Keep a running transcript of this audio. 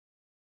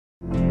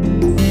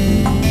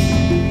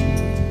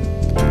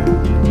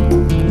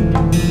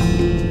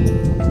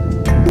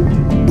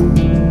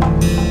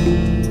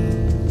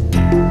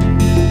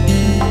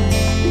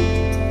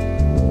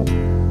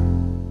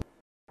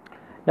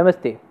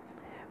Namaste.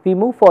 We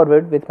move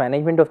forward with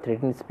management of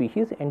threatened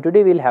species, and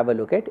today we will have a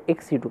look at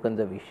ex situ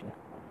conservation.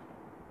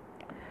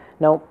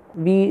 Now,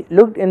 we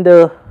looked in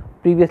the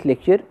previous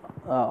lecture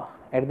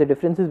at the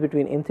differences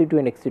between in situ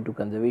and ex situ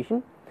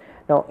conservation.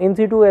 Now, in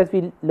situ, as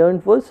we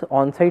learned, was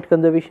on site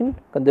conservation,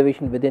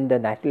 conservation within the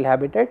natural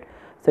habitat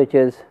such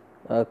as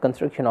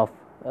construction of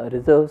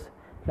reserves,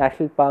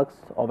 national parks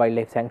or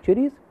wildlife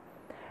sanctuaries,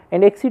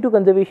 and ex situ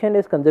conservation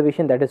is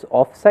conservation that is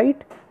off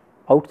site,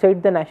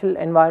 outside the natural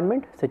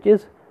environment such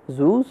as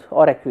zoos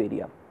or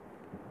aquaria.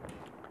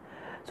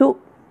 So,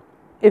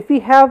 if we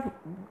have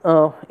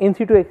in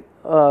situ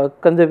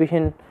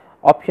conservation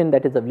option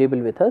that is available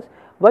with us,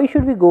 why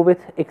should we go with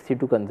ex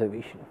situ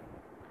conservation?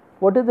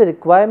 What are the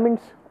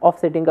requirements of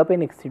setting up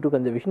an ex situ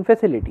conservation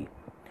facility?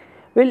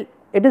 Well,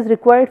 it is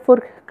required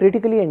for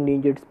critically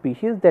endangered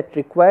species that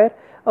require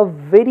a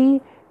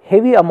very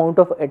heavy amount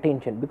of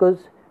attention,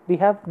 because we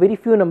have very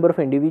few number of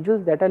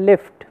individuals that are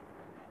left,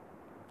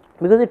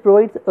 because it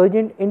provides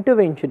urgent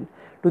intervention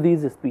to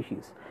these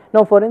species.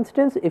 Now, for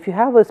instance, if you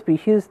have a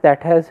species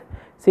that has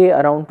say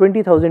around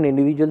 20,000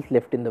 individuals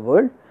left in the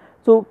world,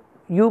 so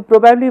you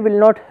probably will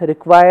not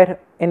require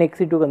an ex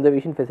situ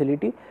conservation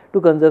facility to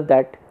conserve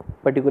that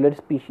particular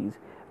species,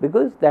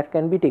 because that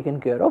can be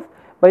taken care of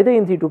by the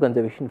in situ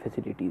conservation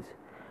facilities.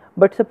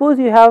 But suppose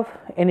you have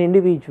an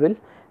individual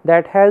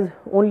that has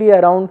only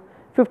around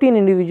 15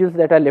 individuals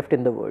that are left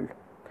in the world.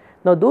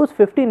 Now, those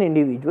 15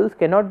 individuals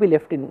cannot be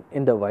left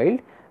in the wild,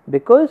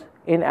 because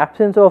in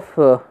absence of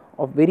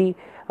very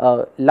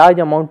large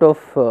amount of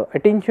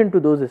attention to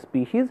those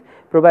species,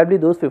 probably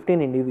those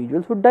 15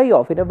 individuals would die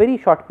off in a very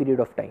short period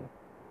of time,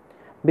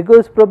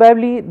 because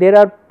probably there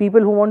are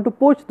people who want to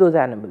poach those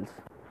animals.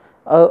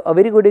 A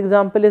very good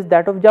example is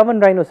that of Javan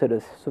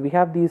rhinoceros. So, we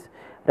have these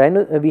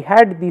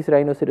had these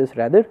rhinoceros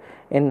rather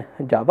in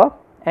Java,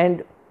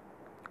 and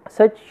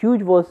such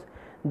huge was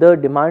the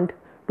demand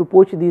to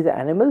poach these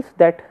animals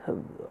that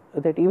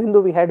even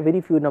though we had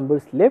very few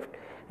numbers left,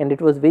 and it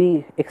was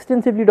very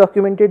extensively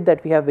documented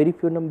that we have very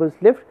few numbers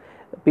left,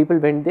 people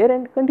went there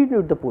and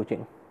continued the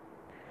poaching.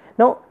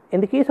 Now,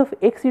 in the case of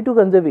ex situ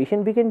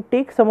conservation, we can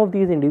take some of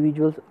these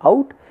individuals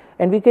out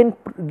and we can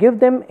give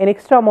them an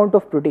extra amount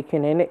of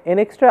protection and an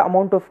extra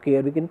amount of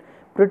care. We can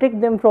protect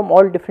them from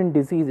all different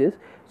diseases,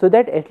 so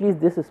that at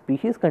least this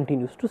species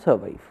continues to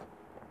survive.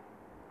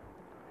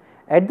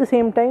 At the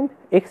same time,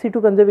 ex situ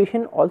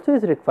conservation also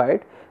is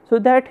required so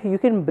that you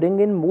can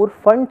bring in more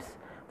funds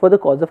for the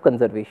cause of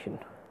conservation.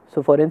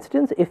 So, for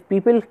instance, if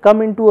people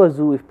come into a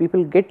zoo, if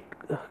people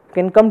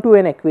can come to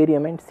an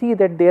aquarium and see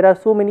that there are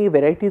so many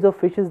varieties of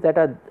fishes that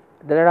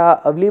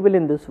are available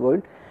in this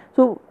world,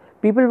 so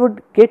people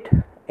would get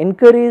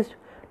encouraged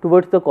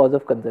towards the cause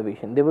of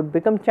conservation. They would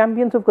become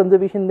champions of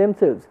conservation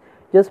themselves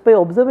just by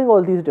observing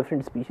all these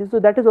different species. So,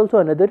 that is also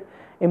another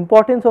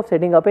importance of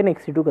setting up an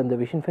ex situ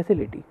conservation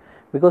facility,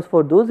 because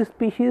for those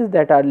species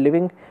that are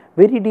living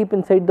very deep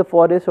inside the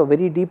forest or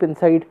very deep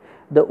inside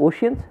the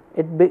oceans,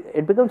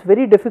 it becomes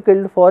very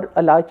difficult for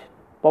a large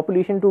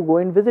population to go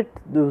and visit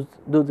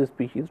those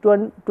species,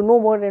 to know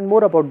more and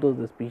more about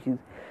those species.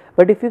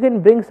 But if you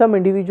can bring some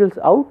individuals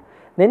out,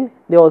 then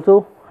they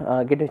also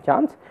get a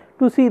chance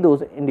to see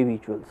those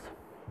individuals.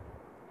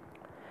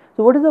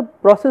 So, what is the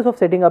process of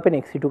setting up an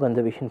ex situ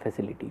conservation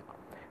facility?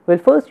 Well,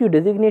 first you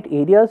designate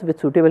areas with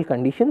suitable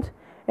conditions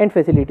and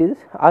facilities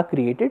are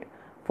created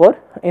for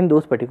in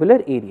those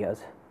particular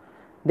areas.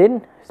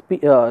 Then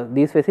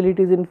these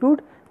facilities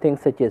include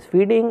things such as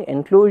feeding,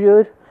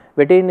 enclosure,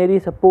 veterinary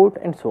support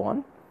and so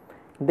on.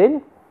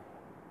 Then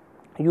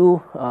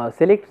you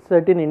select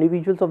certain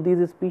individuals of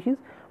these species,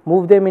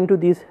 move them into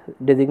these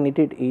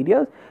designated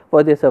areas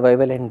for their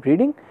survival and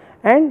breeding,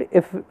 and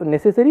if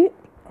necessary,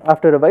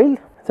 after a while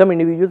some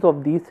individuals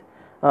of these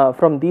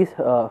from these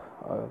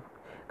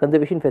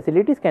conservation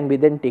facilities can be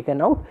then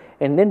taken out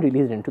and then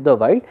released into the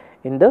wild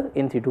in the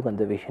in situ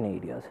conservation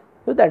areas.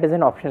 So, that is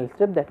an optional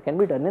step that can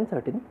be done in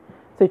certain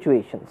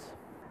situations.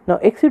 Now,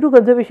 ex situ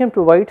conservation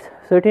provides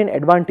certain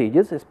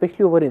advantages,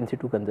 especially over in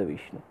situ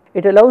conservation.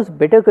 It allows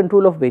better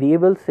control of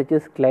variables such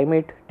as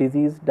climate,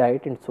 disease,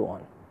 diet and so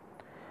on.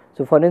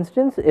 So, for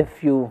instance,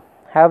 if you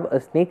have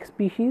a snake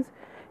species,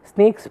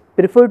 snakes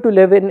prefer to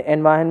live in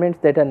environments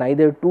that are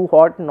neither too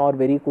hot nor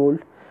very cold.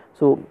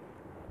 So,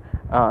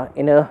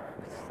 in a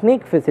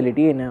snake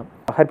facility, in a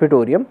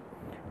herpetarium,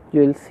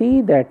 you will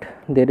see that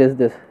there is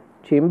this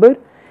chamber,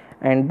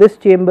 and this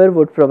chamber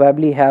would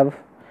probably have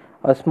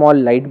a small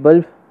light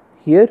bulb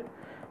here.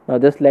 Now,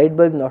 this light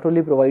bulb not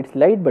only provides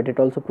light, but it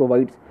also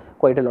provides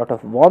quite a lot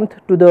of warmth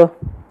to the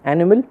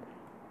animal.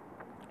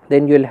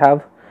 Then you will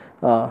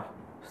have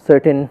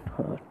certain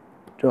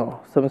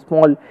some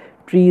small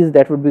trees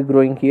that would be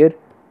growing here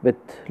with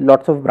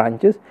lots of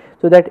branches,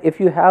 so that if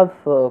you have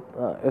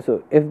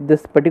so if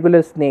this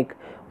particular snake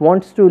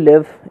wants to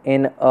live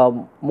in a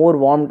more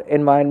warmed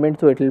environment,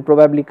 so it will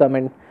probably come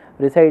and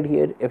reside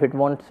here. If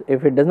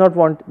it does not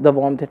want the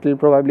warmth, it will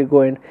probably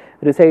go and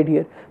reside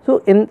here.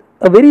 So in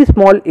a very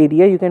small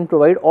area you can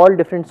provide all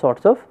different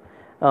sorts of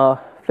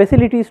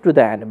facilities to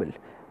the animal,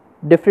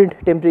 different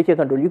temperature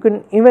control. You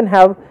can even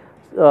have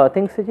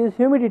things such as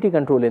humidity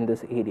control in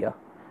this area.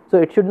 So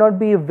it should not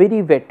be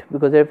very wet,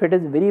 because if it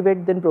is very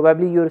wet, then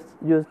probably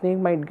your snake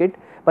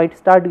might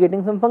start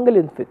getting some fungal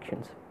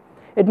infections.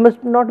 It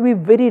must not be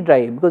very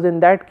dry, because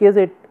in that case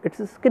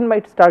its skin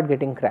might start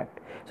getting cracked.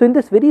 So in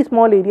this very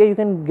small area you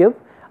can give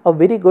a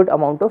very good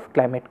amount of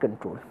climate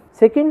control.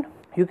 Second,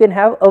 you can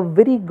have a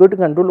very good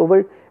control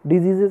over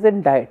diseases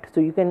and diet. So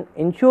you can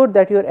ensure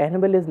that your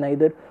animal is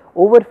neither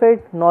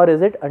overfed nor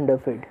is it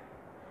underfed.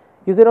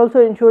 You can also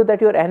ensure that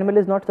your animal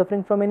is not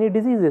suffering from any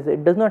diseases.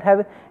 It does not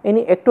have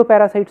any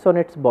ectoparasites on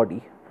its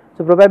body.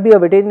 So probably a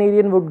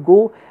veterinarian would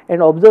go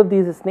and observe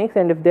these snakes,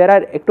 and if there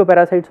are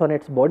ectoparasites on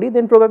its body,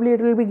 then probably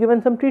it will be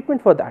given some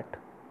treatment for that.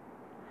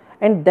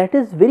 And that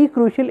is very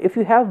crucial if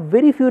you have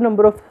very few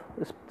number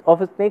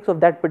of snakes of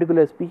that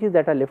particular species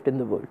that are left in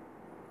the world.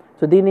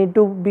 So they need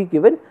to be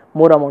given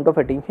more amount of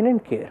attention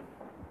and care.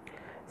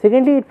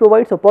 Secondly, it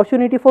provides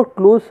opportunity for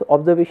close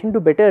observation to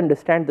better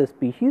understand the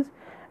species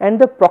and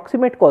the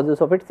proximate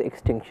causes of its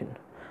extinction.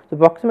 So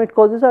proximate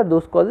causes are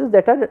those causes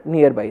that are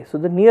nearby, so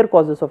the near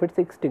causes of its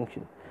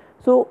extinction.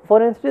 So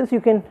for instance, you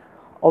can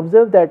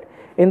observe that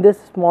in this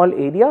small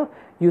area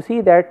you see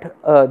that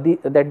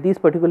these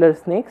particular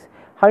snakes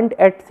hunt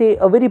at, say,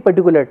 a very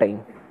particular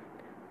time.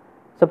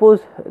 Suppose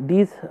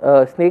these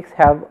snakes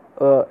have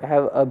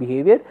a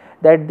behavior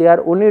that they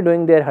are only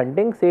doing their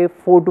hunting, say,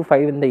 4 to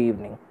 5 in the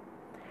evening,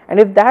 and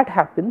if that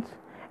happens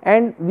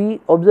and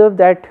we observe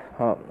that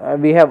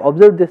we have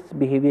observed this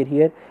behavior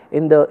here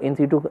in the in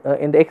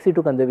the ex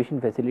situ conservation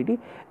facility,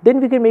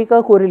 then we can make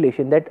a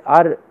correlation that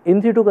our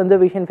in situ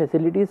conservation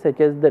facilities such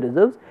as the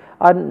reserves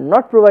are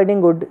not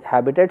providing good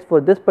habitats for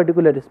this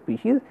particular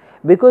species,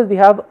 because we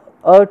have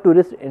a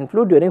tourist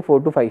inflow during 4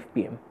 to 5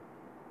 p.m.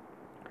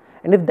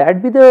 And if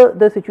that be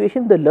the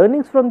situation, the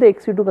learnings from the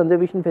ex situ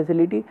conservation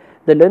facility,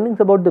 the learnings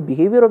about the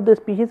behavior of the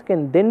species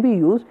can then be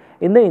used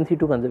in the in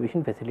situ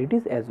conservation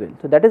facilities as well.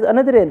 So that is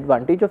another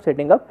advantage of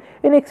setting up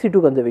an ex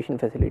situ conservation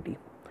facility.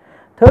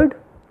 Third,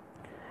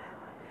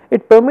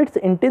 it permits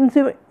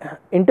intensive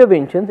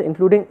interventions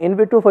including in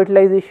vitro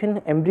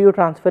fertilization, embryo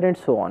transfer and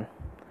so on.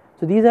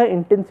 So these are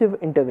intensive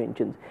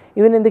interventions.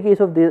 Even in the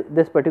case of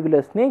this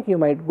particular snake, you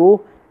might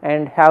go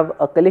and have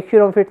a collection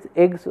of its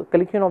eggs,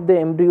 collection of the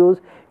embryos,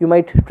 you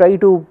might try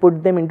to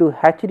put them into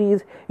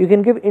hatcheries, you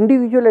can give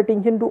individual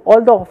attention to all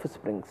the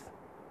offsprings.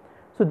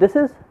 So this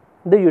is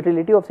the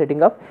utility of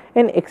setting up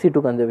an ex situ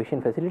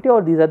conservation facility,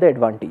 or these are the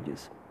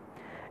advantages.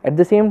 At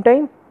the same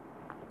time,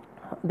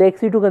 the ex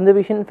situ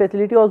conservation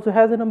facility also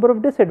has a number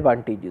of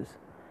disadvantages.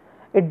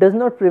 It does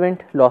not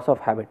prevent loss of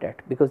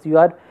habitat, because you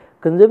are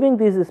conserving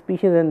these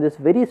species in this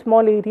very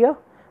small area,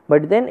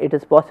 but then it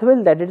is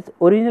possible that its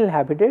original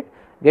habitat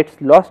gets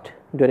lost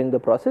during the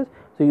process.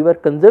 So you are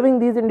conserving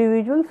these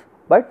individuals,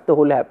 but the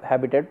whole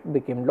habitat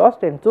became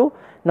lost, and so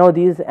now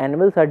these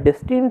animals are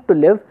destined to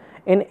live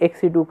in ex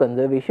situ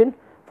conservation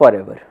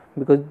forever,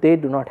 because they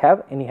do not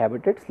have any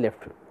habitats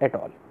left at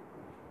all.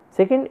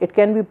 Second, it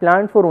can be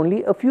planned for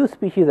only a few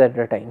species at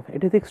a time.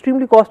 It is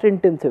extremely cost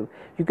intensive.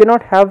 You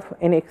cannot have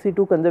an ex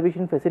situ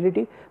conservation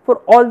facility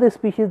for all the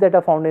species that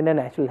are found in a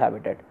natural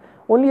habitat.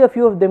 Only a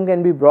few of them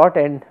can be brought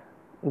and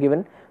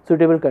given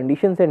suitable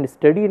conditions and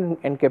studied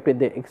and kept in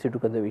the ex situ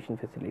conservation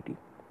facility.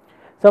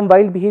 Some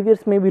wild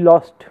behaviors may be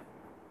lost,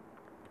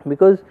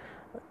 because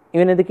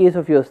even in the case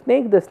of your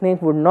snake, the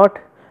snake would not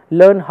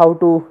learn how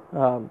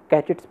to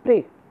catch its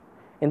prey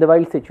in the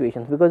wild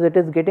situations, because it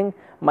is getting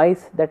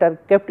mice that are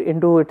kept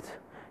into its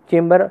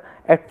chamber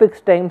at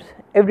fixed times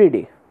every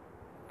day.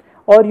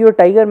 Or your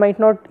tiger might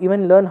not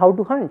even learn how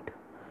to hunt,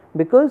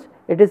 because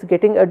it is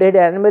getting a dead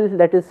animal,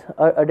 that is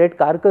a dead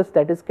carcass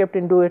that is kept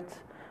into its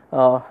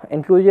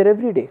enclosure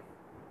every day.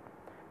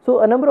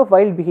 So a number of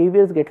wild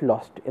behaviors get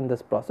lost in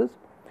this process.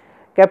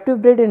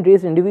 Captive bred and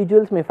raised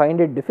individuals may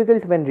find it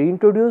difficult when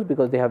reintroduced,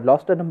 because they have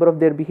lost a number of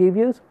their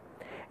behaviors.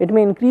 It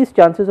may increase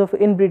chances of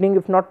inbreeding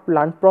if not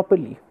planned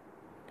properly,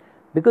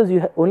 because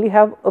you only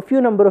have a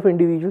few number of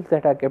individuals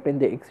that are kept in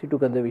the ex situ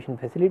conservation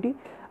facility,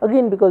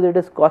 again because it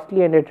is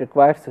costly and it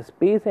requires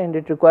space and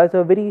it requires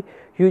a very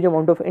huge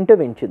amount of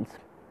interventions.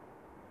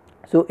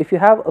 So if you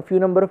have a few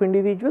number of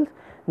individuals,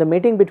 the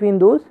mating between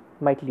those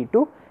might lead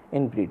to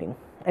inbreeding,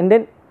 and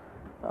then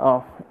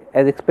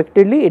as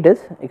expectedly it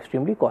is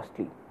extremely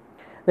costly.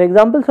 The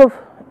examples of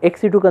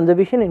ex situ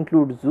conservation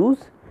include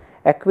zoos,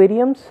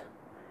 aquariums,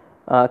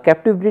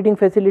 captive breeding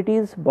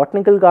facilities,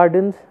 botanical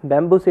gardens,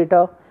 bamboo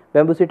seta.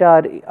 Bamboo seta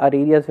are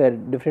areas where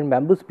different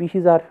bamboo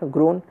species are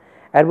grown,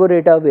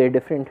 arboreta where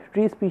different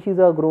tree species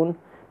are grown,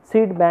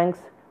 seed banks,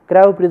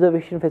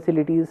 cryopreservation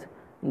facilities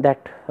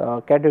that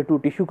cater to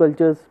tissue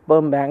cultures,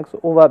 sperm banks,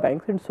 ova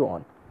banks and so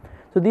on.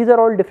 So these are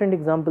all different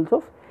examples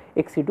of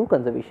ex situ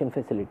conservation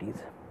facilities.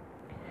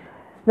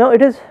 Now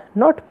it is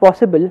not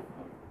possible,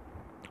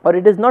 or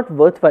it is not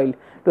worthwhile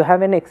to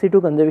have an ex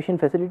situ conservation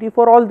facility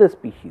for all the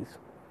species.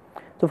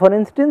 So, for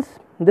instance,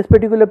 this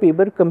particular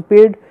paper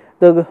compared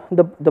the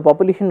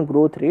population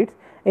growth rates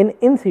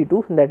in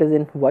situ, that is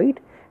in white,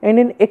 and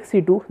in ex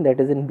situ,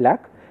 that is in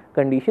black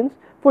conditions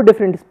for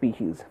different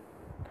species.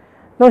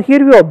 Now,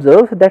 here we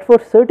observe that for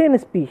certain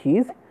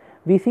species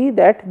we see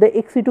that the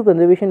ex situ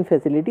conservation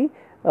facility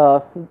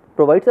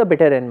provides a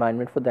better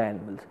environment for the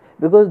animals,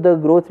 because the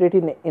growth rate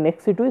in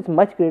ex situ is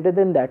much greater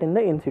than that in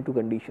the in situ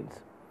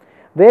conditions.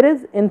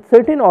 Whereas in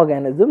certain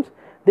organisms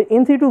the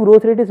in situ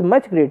growth rate is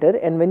much greater,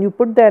 and when you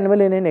put the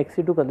animal in an ex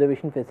situ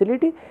conservation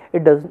facility,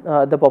 it does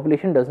the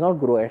population does not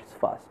grow as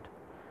fast.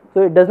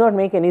 So, it does not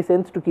make any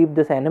sense to keep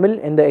this animal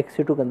in the ex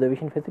situ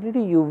conservation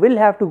facility. You will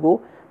have to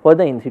go for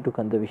the in situ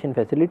conservation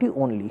facility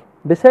only.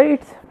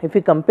 Besides, if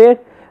we compare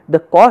the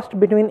cost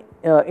between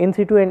in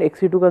situ and ex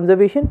situ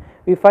conservation,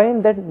 we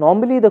find that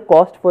normally the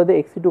cost for the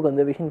ex situ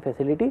conservation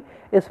facility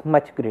is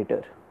much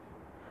greater.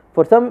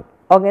 For some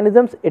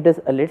organisms it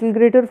is a little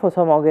greater, for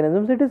some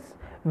organisms it is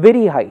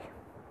very high,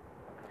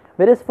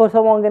 whereas for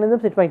some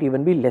organisms it might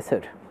even be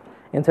lesser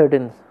in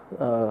certain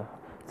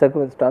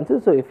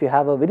circumstances. So, if you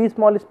have a very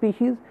small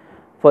species,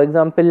 for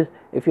example,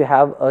 if you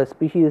have a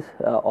species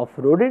of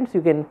rodents,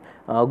 you can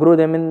grow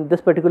them in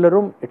this particular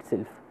room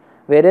itself,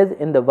 whereas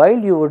in the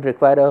wild you would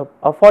require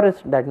a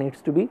forest that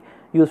needs to be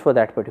used for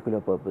that particular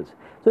purpose.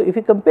 So, if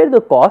you compare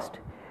the cost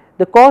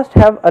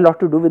have a lot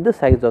to do with the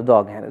size of the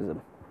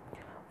organism.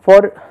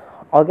 For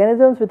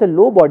organisms with a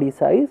low body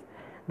size,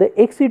 the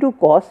ex situ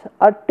costs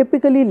are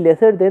typically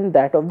lesser than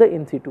that of the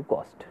in situ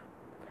cost,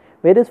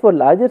 whereas for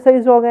larger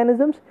sized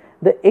organisms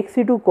the ex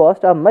situ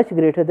costs are much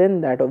greater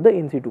than that of the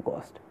in situ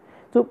cost.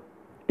 So,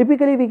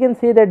 typically we can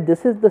say that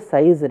this is the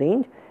size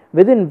range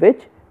within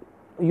which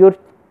your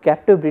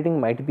captive breeding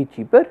might be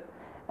cheaper,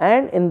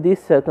 and in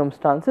these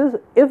circumstances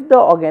if the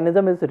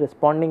organism is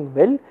responding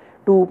well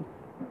to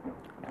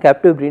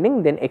captive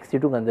breeding, then ex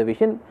situ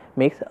conservation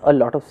makes a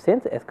lot of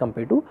sense as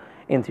compared to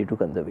in situ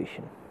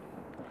conservation.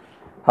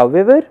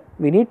 However,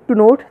 we need to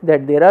note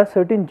that there are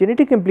certain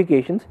genetic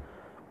implications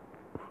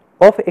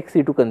of ex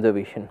situ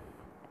conservation.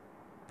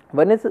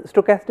 One is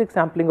stochastic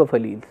sampling of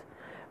alleles.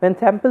 When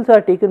samples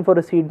are taken for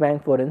a seed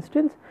bank, for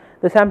instance,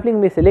 the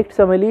sampling may select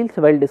some alleles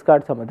while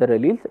discard some other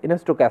alleles in a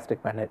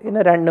stochastic manner, in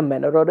a random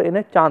manner, or in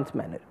a chance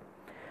manner.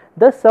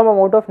 Thus, some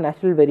amount of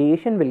natural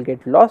variation will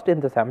get lost in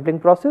the sampling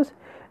process.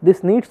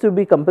 This needs to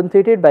be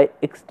compensated by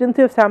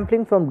extensive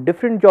sampling from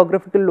different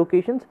geographical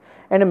locations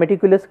and a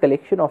meticulous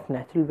collection of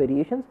natural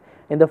variations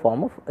in the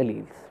form of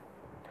alleles.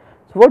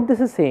 So, what this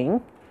is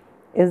saying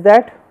is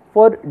that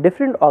for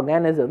different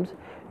organisms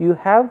you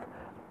have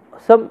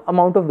some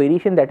amount of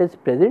variation that is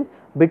present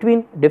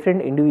between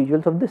different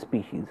individuals of the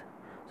species.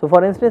 So,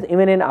 for instance,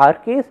 even in our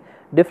case,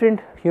 different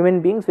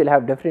human beings will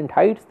have different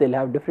heights, they will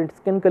have different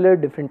skin color,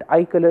 different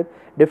eye color,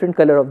 different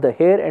color of the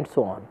hair, and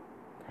so on.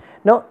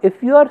 Now,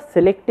 if you are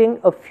selecting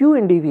a few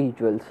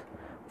individuals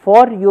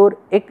for your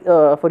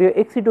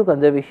ex situ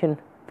conservation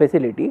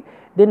facility,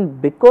 then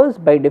because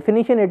by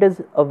definition it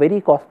is a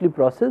very costly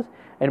process,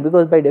 and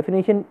because by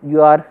definition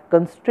you are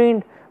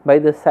constrained by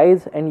the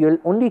size, and you will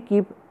only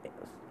keep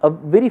a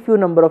very few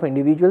number of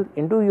individuals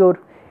into your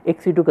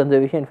ex situ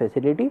conservation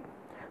facility.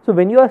 So,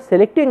 when you are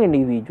selecting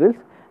individuals,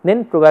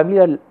 then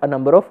probably a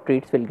number of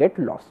traits will get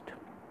lost.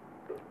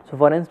 So,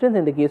 for instance,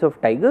 in the case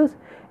of tigers,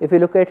 if you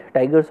look at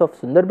tigers of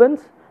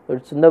Sundarbans,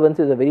 Sundarbans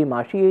is a very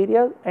marshy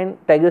area and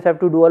tigers have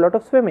to do a lot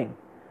of swimming,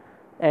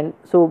 and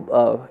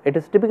so it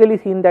is typically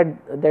seen that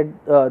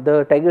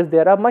the tigers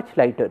there are much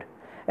lighter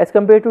as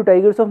compared to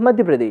tigers of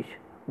Madhya Pradesh,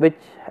 which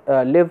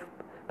live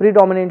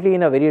predominantly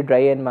in a very dry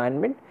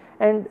environment,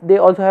 and they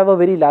also have a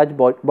very large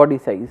body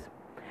size.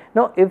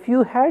 Now, if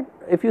you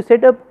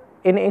set up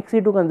an ex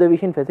situ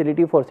conservation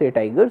facility for say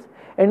tigers,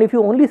 and if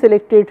you only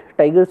selected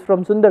tigers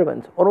from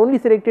Sundarbans or only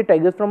selected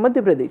tigers from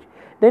Madhya Pradesh,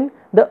 then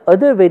the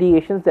other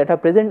variations that are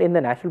present in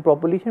the natural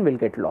population will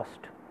get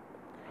lost.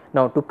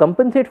 Now, to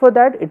compensate for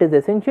that, it is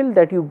essential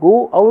that you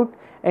go out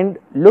and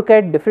look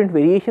at different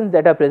variations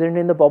that are present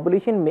in the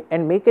population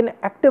and make an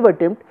active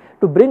attempt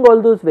to bring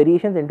all those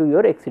variations into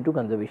your ex situ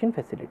conservation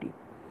facility.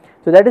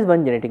 So, that is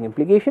one genetic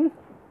implication.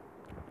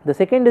 The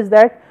second is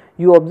that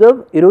you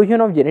observe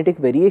erosion of genetic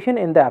variation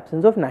in the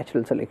absence of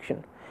natural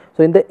selection.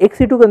 So, in the ex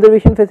situ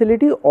conservation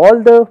facility,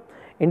 all the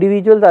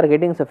individuals are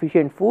getting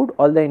sufficient food,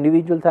 all the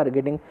individuals are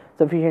getting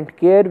sufficient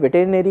care,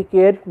 veterinary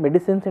care,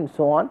 medicines, and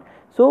so on.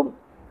 So,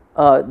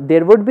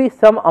 there would be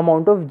some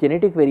amount of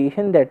genetic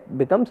variation that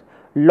becomes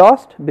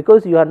lost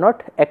because you are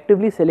not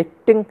actively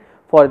selecting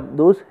for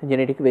those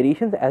genetic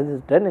variations as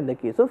is done in the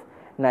case of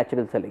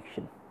natural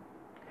selection.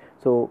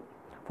 So,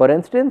 for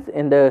instance,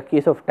 in the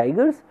case of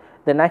tigers,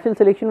 the natural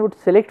selection would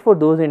select for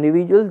those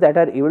individuals that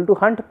are able to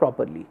hunt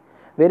properly,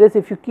 whereas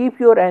if you keep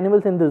your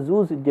animals in the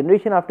zoos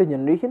generation after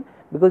generation,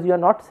 because you are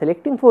not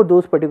selecting for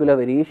those particular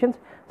variations,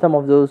 some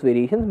of those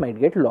variations might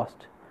get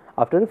lost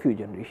after a few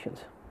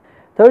generations.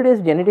 Third is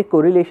genetic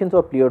correlations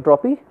or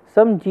pleiotropy.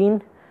 Some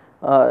gene,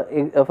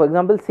 for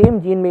example,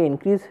 same gene may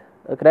increase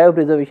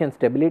cryopreservation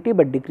stability,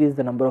 but decrease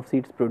the number of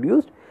seeds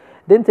produced.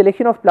 then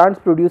selection of plants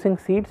producing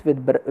seeds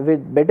with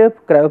better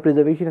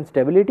cryopreservation and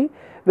stability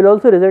will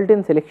also result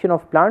in selection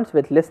of plants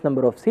with less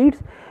number of seeds,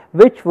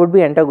 which would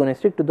be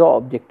antagonistic to the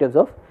objectives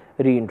of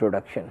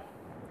reintroduction.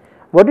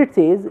 What it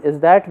says is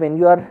that when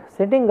you are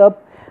setting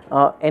up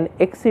an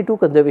ex situ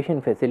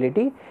conservation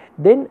facility,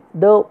 then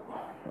the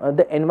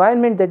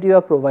environment that you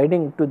are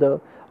providing to the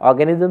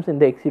organisms in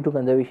the ex situ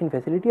conservation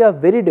facility are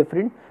very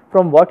different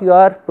from what you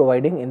are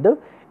providing in the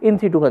in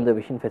situ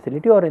conservation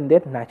facility or in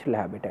their natural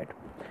habitat.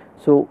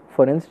 So,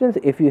 for instance,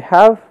 if you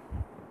have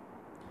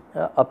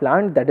a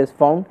plant that is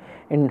found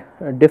in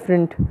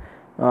different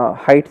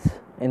heights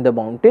in the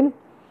mountain,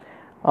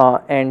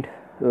 and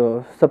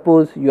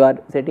suppose you are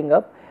setting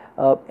up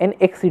an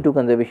ex situ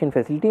conservation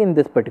facility in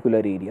this particular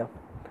area.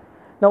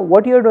 Now,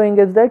 what you are doing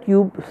is that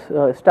you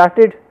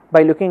started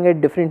by looking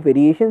at different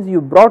variations,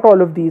 you brought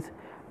all of these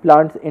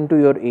plants into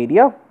your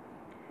area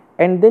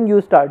and then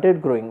you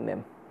started growing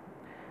them.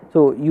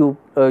 So, you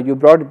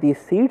brought these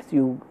seeds,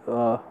 you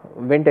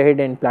went ahead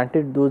and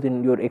planted those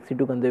in your ex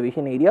situ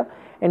conservation area,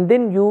 and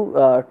then you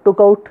took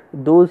out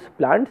those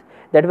plants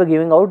that were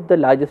giving out the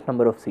largest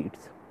number of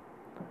seeds,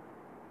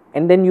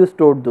 and then you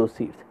stored those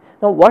seeds.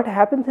 Now, what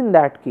happens in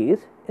that case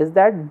is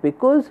that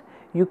because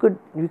you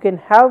can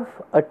have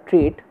a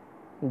trait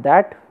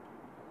that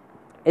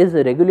is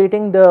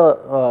regulating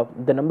the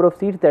number of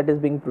seeds that is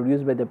being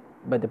produced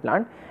by the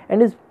plant,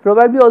 and is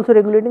probably also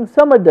regulating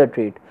some other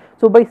trait.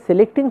 So, by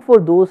selecting for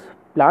those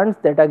plants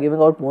that are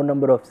giving out more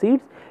number of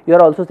seeds, you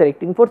are also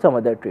selecting for some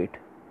other trait.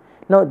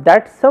 Now,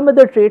 that some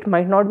other trait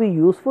might not be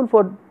useful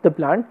for the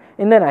plant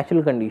in the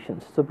natural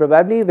conditions. So,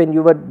 probably when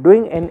you were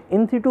doing an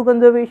in situ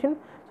conservation,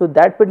 so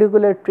that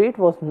particular trait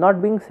was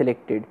not being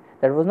selected,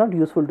 that was not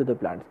useful to the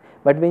plants.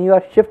 But when you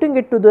are shifting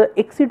it to the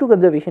ex situ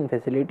conservation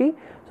facility,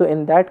 so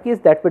in that case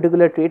that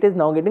particular trait is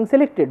now getting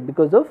selected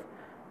because of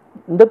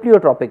the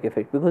pleiotropic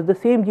effect, because the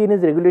same gene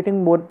is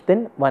regulating more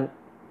than one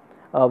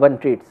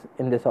traits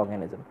in this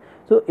organism.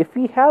 So, if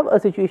we have a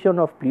situation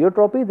of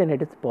pleiotropy, then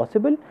it is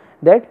possible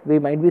that we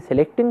might be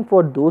selecting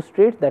for those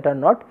traits that are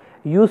not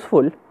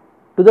useful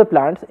to the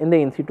plants in the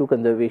in situ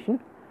conservation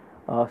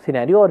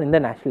scenario or in the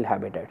natural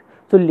habitat.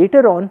 So,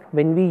 later on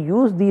when we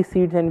use these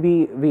seeds and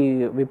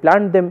we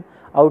plant them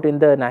out in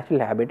the natural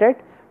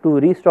habitat to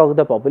restock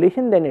the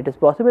population, then it is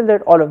possible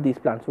that all of these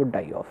plants would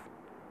die off.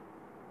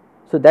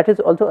 So, that is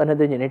also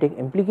another genetic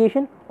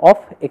implication of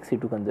ex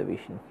situ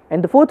conservation.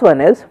 And the fourth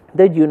one is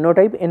the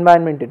genotype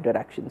environment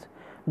interactions.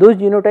 Those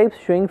genotypes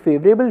showing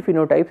favorable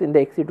phenotypes in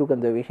the ex situ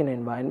conservation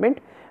environment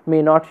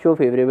may not show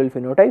favorable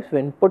phenotypes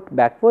when put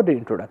back for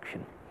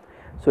reintroduction.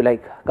 So,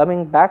 like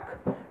coming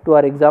back to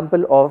our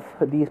example of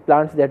these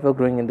plants that were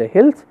growing in the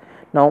hills,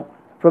 now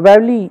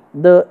probably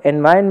the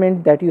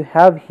environment that you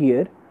have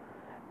here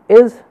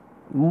is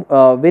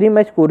very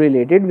much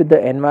correlated with the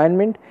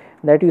environment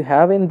that you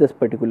have in this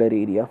particular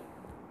area.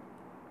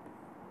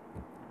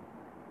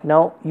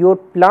 Now, your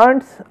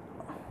plants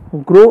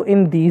grow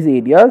in these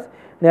areas,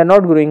 they are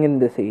not growing in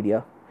this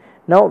area.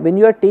 Now, when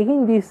you are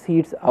taking these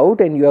seeds out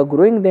and you are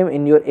growing them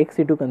in your ex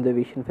situ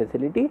conservation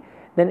facility,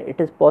 then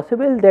it is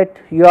possible that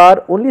you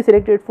are only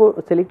selecting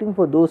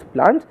for those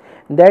plants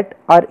that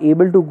are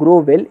able to grow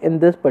well in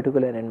this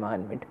particular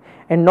environment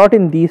and not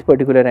in these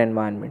particular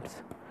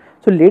environments.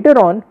 So, later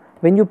on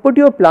when you put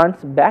your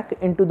plants back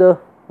into the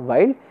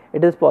wild,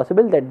 it is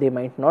possible that they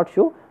might not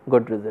show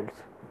good results,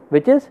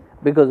 which is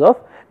because of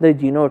the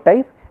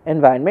genotype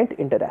environment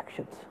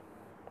interactions.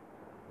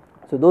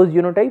 So, those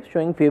genotypes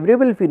showing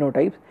favorable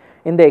phenotypes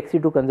in the ex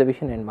situ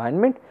conservation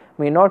environment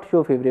may not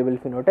show favorable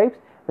phenotypes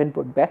when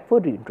put back for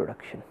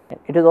reintroduction.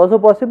 It is also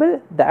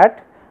possible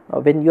that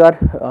when you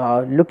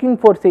are looking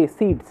for, say,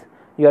 seeds,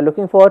 you are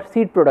looking for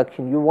seed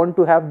production, you want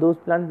to have those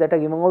plants that are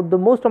giving out the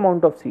most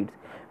amount of seeds.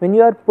 When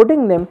you are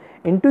putting them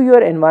into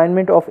your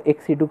environment of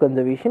ex situ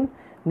conservation,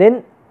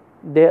 then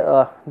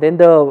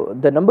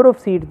the number of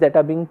seeds that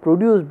are being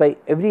produced by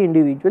every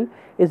individual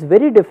is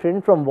very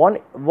different from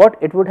what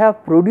it would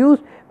have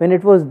produced when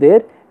it was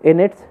there in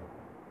its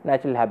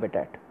natural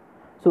habitat.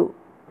 So,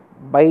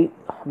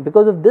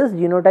 because of this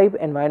genotype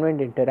environment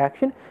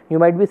interaction, you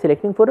might be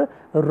selecting for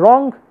a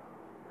wrong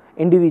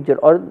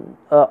individual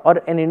or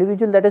an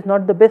individual that is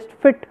not the best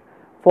fit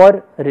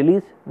for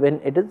release when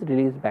it is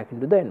released back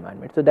into the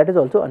environment. So, that is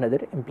also another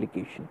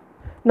implication.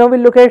 Now, we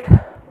will look at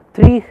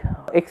 3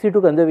 ex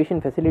situ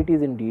conservation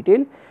facilities in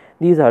detail.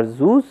 These are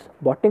zoos,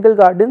 botanical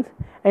gardens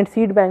and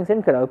seed banks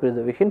and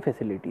cryopreservation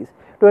facilities.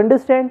 To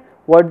understand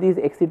what these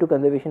ex situ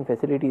conservation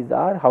facilities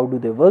are, how do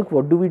they work,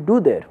 what do we do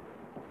there?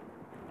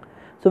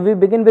 So, we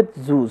begin with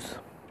zoos.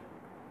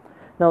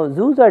 Now,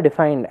 zoos are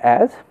defined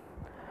as,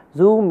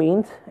 zoo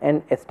means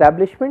an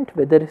establishment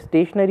whether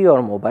stationary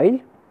or mobile,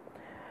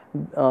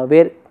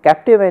 where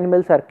captive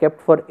animals are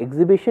kept for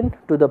exhibition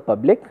to the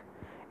public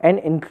and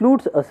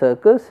includes a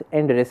circus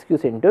and rescue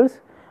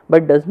centers,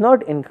 but does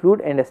not include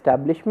an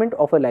establishment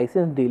of a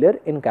licensed dealer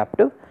in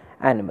captive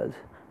animals.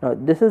 Now,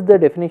 this is the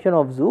definition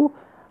of zoo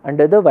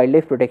under the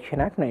Wildlife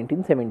Protection Act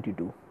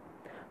 1972.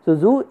 So,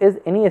 zoo is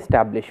any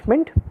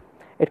establishment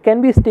It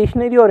can be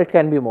stationary or it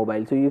can be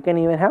mobile. So, you can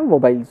even have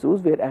mobile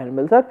zoos where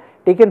animals are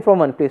taken from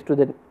one place to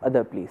the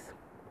other place.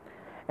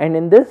 And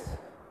in this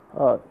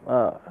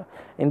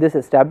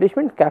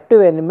establishment,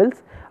 captive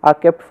animals are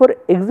kept for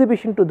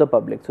exhibition to the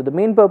public. So, the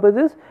main purpose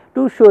is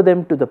to show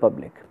them to the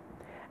public,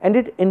 and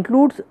it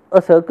includes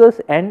a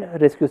circus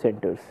and rescue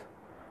centers.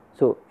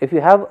 So, if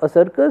you have a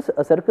circus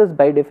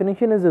by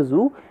definition is a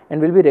zoo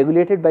and will be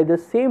regulated by the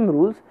same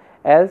rules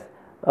as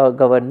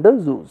govern the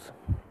zoos.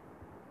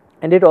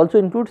 And it also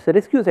includes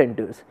rescue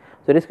centers.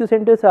 So, rescue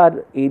centers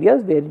are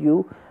areas where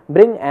you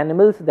bring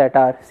animals that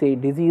are say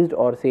diseased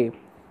or say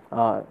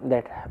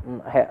that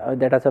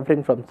are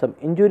suffering from some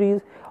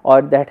injuries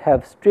or that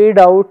have strayed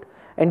out,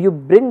 and you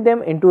bring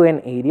them into an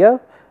area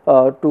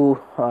to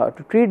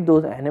treat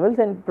those animals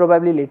and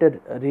probably later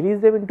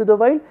release them into the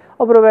wild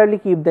or probably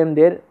keep them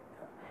there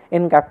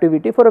in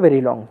captivity for a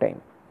very long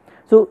time.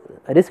 So,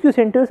 rescue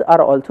centers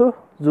are also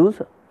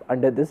zoos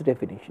under this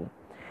definition,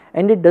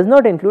 and it does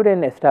not include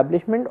an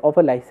establishment of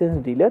a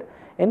licensed dealer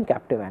in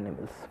captive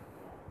animals.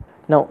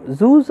 Now,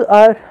 zoos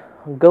are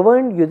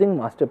governed using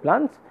master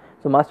plans.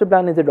 So, master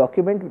plan is a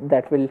document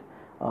that will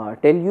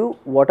tell you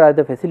what are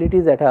the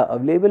facilities that are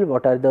available,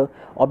 what are the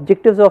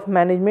objectives of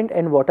management,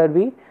 and what are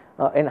we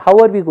and how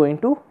are we going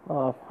to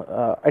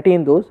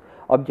attain those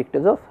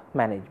objectives of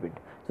management.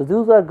 So,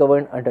 zoos are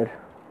governed under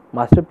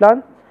master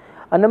plan.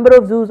 A number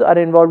of zoos are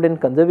involved in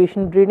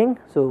conservation breeding.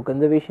 So,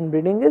 conservation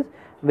breeding is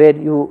where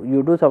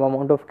you do some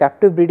amount of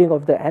captive breeding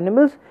of the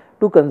animals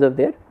to conserve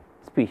their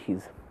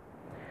species.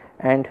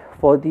 And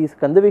for these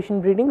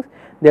conservation breedings,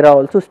 there are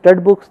also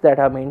stud books that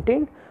are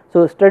maintained.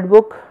 So, stud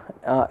book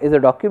is a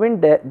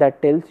document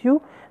that tells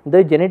you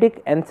the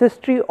genetic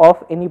ancestry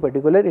of any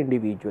particular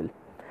individual.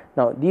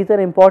 Now, these are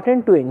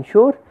important to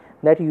ensure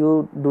that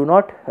you do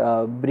not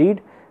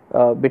breed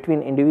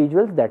between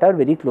individuals that are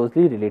very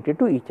closely related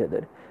to each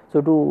other. So,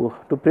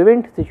 to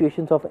prevent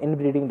situations of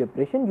inbreeding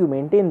depression, you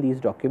maintain these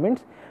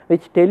documents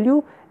which tell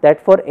you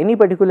that for any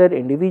particular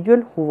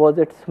individual, who was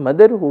its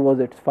mother, who was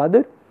its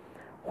father,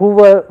 who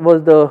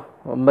was the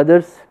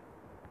mother's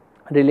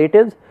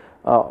relatives,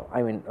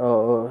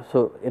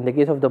 so in the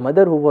case of the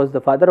mother, who was the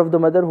father of the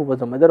mother, who was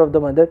the mother of the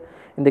mother,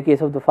 in the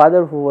case of the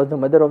father, who was the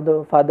mother of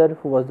the father,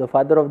 who was the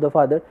father of the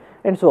father,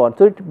 and so on.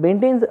 So, it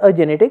maintains a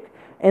genetic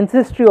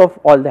ancestry of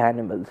all the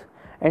animals.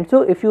 And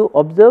so, if you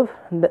observe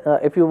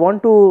if you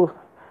want to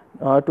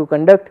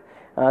conduct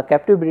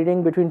captive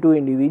breeding between two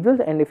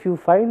individuals, and if you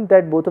find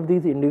that both of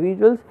these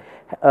individuals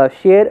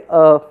share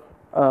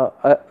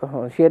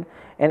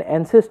an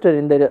ancestor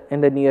in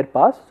the near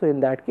past, so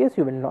in that case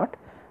you will not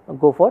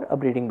go for a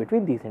breeding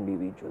between these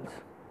individuals.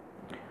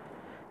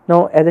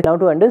 Now,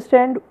 to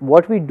understand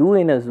what we do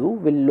in a zoo,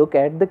 we will look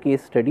at the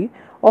case study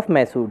of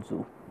Mysore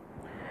Zoo.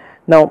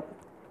 Now,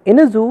 in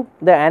a zoo,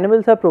 the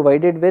animals are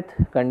provided with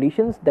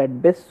conditions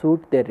that best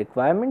suit their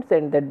requirements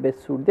and that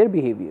best suit their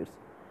behaviors.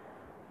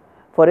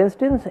 For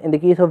instance, in the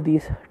case of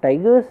these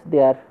tigers, they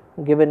are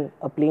given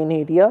a plain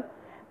area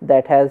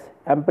that has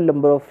ample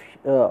number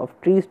of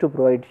trees to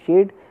provide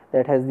shade,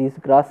 that has these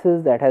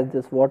grasses, that has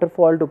this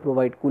waterfall to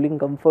provide cooling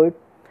comfort.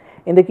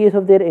 In the case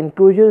of their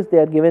enclosures, they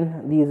are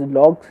given these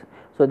logs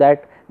so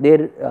that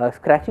their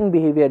scratching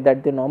behavior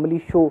that they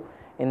normally show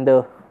in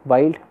the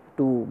wild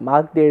to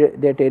mark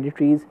their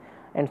territories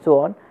and so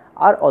on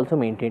are also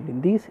maintained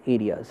in these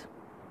areas.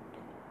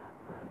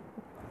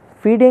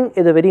 Feeding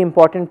is a very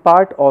important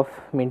part of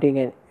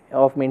maintaining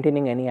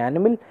any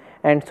animal,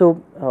 and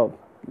so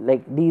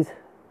like these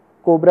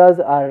cobras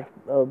are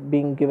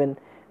being given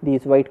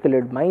these white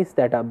colored mice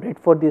that are bred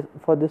for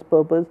this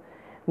purpose.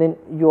 Then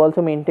you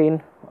also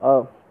maintain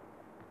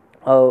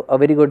a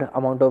very good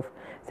amount of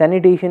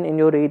sanitation in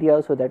your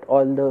area, so that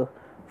all the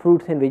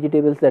fruits and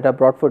vegetables that are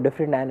brought for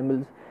different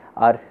animals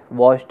are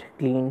washed,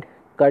 cleaned,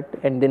 cut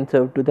and then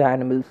served to the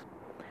animals.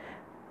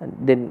 And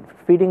then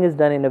feeding is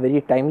done in a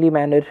very timely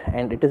manner,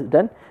 and it is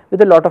done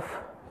with a lot of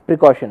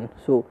precaution.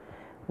 So,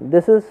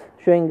 this is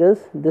showing us,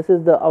 this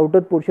is the outer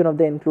portion of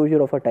the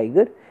enclosure of a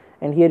tiger,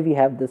 and here we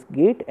have this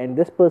gate, and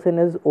this person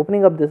is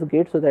opening up this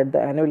gate so that the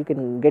animal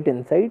can get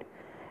inside,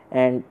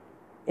 and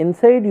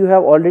inside you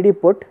have already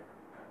put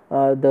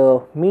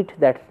the meat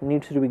that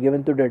needs to be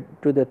given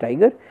to the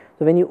tiger.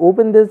 So, when you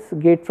open this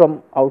gate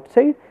from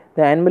outside,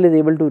 the animal is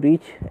able to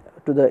reach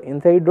to the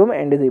inside room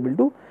and is able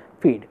to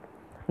feed.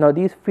 Now,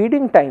 these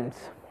feeding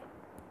times,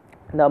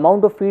 the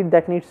amount of feed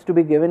that needs to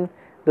be given,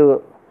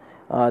 the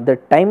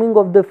timing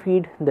of the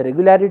feed, the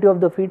regularity of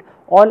the feed,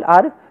 all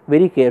are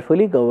very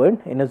carefully governed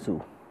in a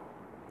zoo.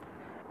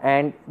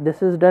 And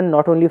this is done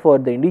not only for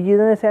the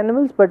indigenous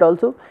animals, but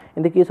also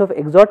in the case of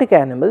exotic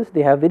animals,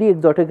 they have very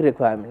exotic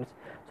requirements.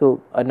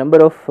 So, a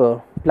number of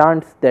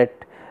plants that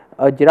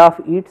a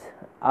giraffe eats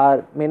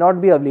may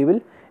not be available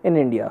in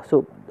India.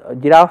 So, a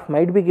giraffe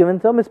might be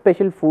given some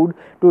special food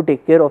to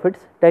take care of its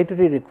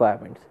dietary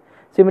requirements.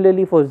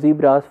 Similarly, for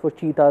zebras, for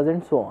cheetahs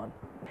and so on.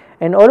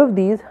 And all of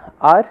these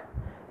are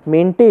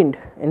maintained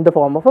in the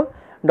form of a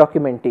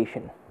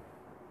documentation.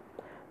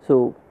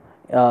 So,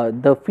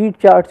 the feed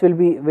charts will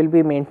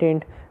be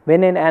maintained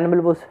when an animal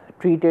was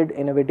treated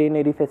in a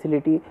veterinary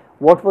facility,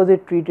 what was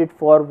it treated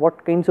for,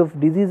 what kinds of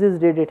diseases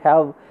did it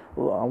have,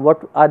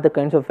 what are the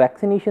kinds of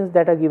vaccinations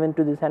that are given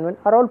to this animal,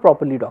 are all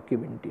properly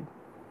documented.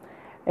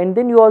 And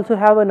then you also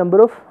have a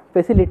number of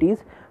facilities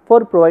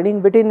for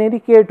providing veterinary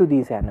care to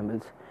these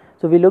animals.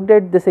 So, we looked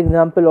at this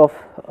example of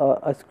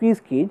a squeeze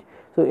cage.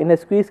 So, in a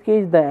squeeze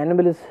cage, the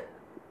animal is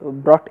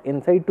brought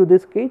inside to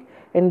this cage,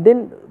 and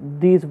then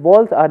these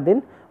walls are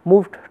then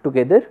moved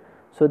together,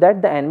 so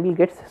that the animal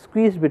gets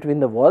squeezed between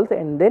the walls,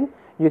 and then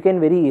you can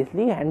very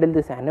easily handle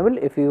this animal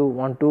if you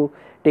want to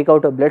take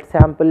out a blood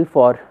sample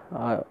for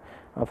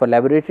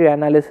laboratory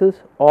analysis,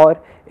 or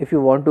if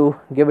you want to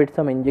give it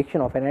some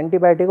injection of an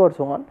antibiotic or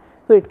so on.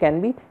 So, it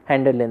can be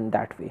handled in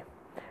that way.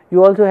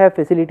 You also have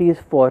facilities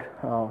for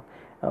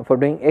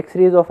doing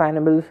x-rays of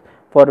animals,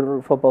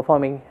 for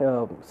performing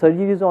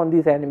surgeries on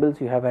these animals.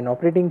 You have an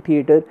operating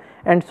theatre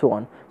and so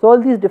on. So, all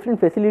these different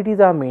facilities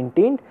are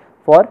maintained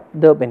for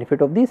the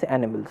benefit of these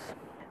animals.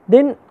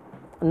 Then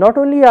not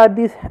only are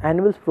these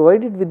animals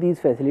provided with these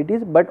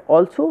facilities, but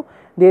also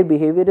their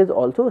behavior is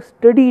also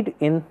studied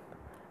in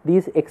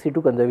these ex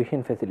situ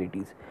conservation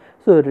facilities.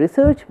 So,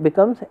 research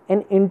becomes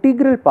an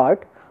integral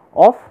part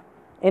of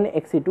an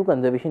ex situ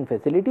conservation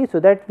facility, so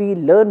that we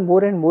learn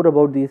more and more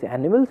about these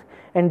animals,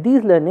 and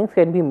these learnings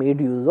can be made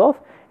use of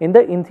in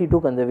the in situ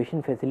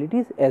conservation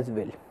facilities as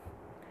well.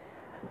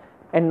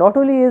 And not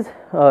only is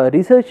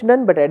research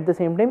done, but at the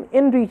same time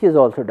enrich is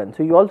also done.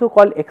 So, you also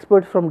call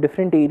experts from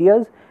different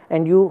areas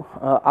and you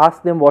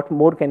ask them what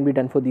more can be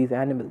done for these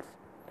animals.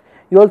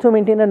 You also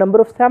maintain a number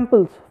of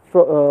samples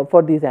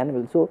for these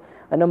animals. So,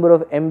 a number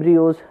of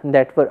embryos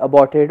that were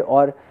aborted,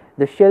 or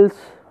the shells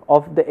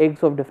of the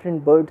eggs of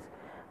different birds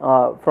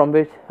from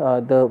which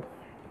the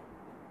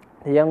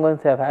young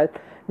ones have had,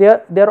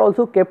 they are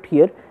also kept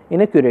here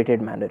in a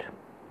curated manner.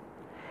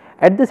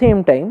 At the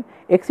same time,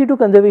 ex situ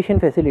conservation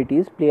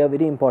facilities play a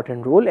very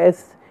important role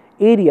as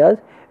areas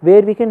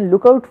where we can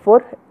look out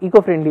for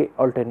eco-friendly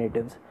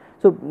alternatives.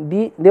 So,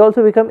 they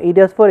also become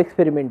areas for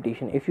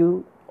experimentation. If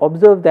you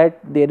observe that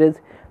there is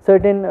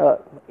certain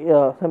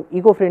some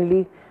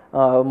eco-friendly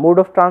mode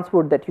of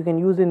transport that you can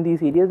use in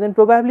these areas, then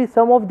probably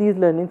some of these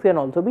learnings can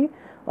also be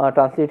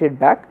translated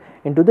back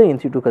into the in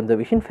situ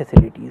conservation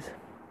facilities.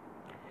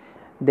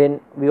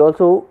 Then we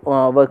also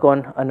work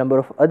on a number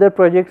of other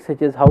projects,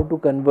 such as how to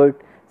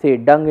convert, say,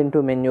 dung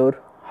into manure,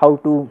 how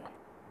to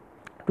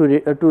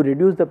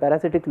reduce the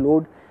parasitic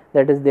load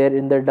that is there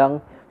in the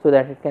dung, so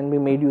that it can be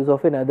made use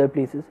of in other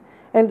places,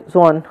 and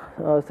so on.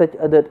 Such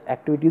other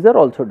activities are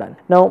also done.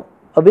 Now,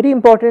 a very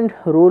important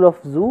role of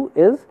zoo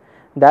is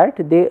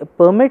that they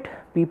permit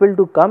people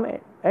to come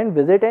and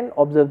visit and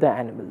observe the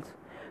animals.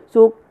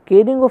 So,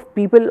 caring of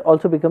people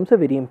also becomes a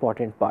very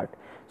important part.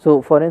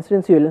 So, for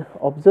instance, you will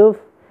observe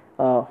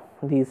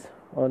these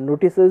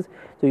notices.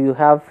 So, you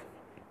have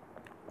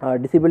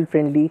disabled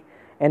friendly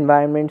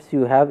environments,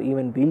 you have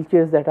even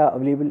wheelchairs that are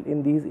available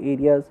in these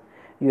areas,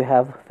 you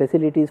have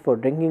facilities for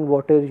drinking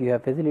water, you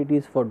have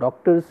facilities for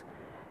doctors,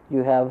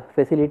 you have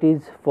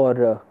facilities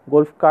for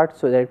golf carts,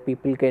 so that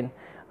people can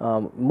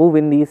move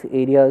in these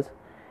areas,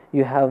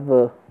 you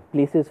have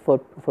places for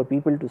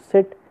people to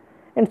sit,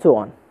 and so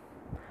on.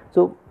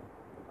 So,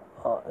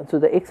 so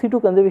the ex situ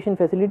conservation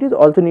facilities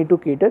also need to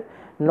cater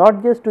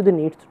not just to the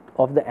needs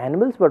of the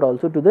animals, but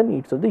also to the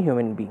needs of the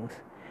human beings,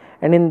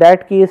 and in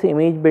that case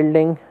image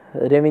building,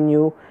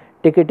 revenue,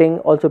 ticketing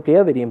also play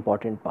a very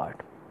important part.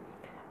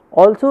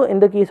 Also, in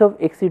the case of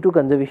ex situ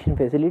conservation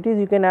facilities,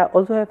 you can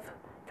also have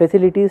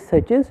facilities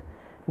such as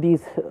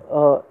these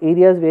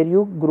areas where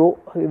you grow,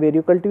 where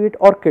you cultivate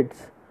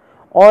orchids,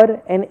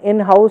 or an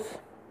in-house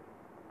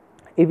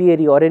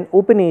aviary, or an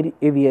open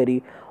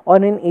aviary, or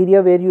an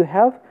area where you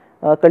have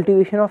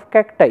cultivation of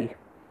cacti.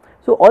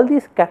 So, all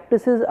these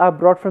cactuses are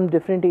brought from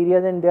different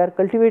areas and they are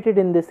cultivated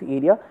in this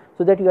area,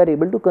 so that you are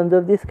able to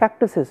conserve these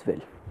cactus as well.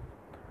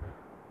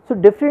 So,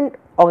 different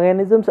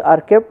organisms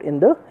are kept in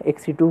the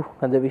ex situ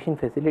conservation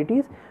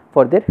facilities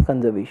for their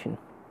conservation.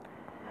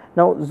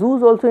 Now,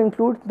 zoos also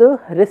include the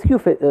rescue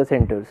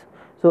centers.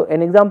 So,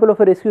 an example of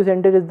a rescue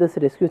center is this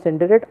rescue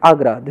center at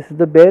Agra. This is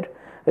the bear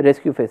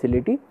rescue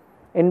facility,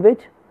 in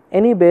which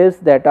any bears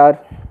that are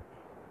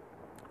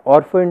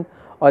orphaned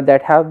or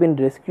that have been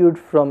rescued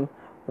from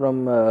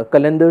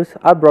Kalandars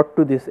are brought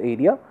to this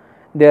area.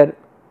 They are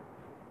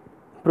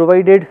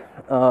provided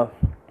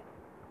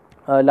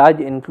large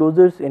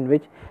enclosures in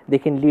which they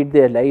can lead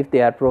their life.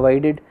 They are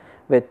provided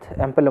with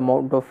ample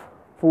amount of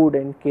food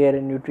and care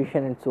and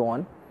nutrition and so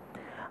on.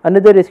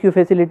 Another rescue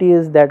facility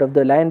is that of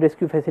the lion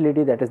rescue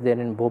facility that is there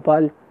in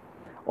Bhopal,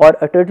 or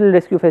a turtle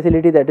rescue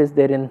facility that is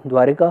there in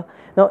Dwarika.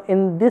 Now,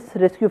 in this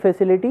rescue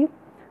facility,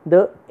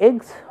 the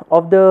eggs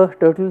of the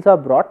turtles are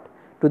brought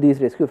to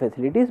these rescue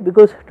facilities,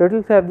 because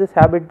turtles have this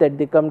habit that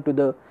they come to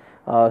the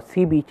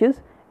sea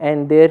beaches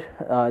and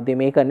there they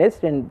make a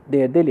nest and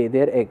there they lay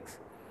their eggs.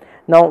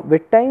 Now,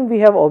 with time we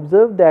have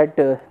observed that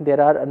there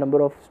are a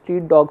number of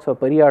street dogs or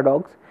pariah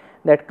dogs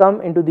that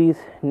come into these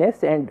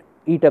nests and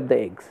eat up the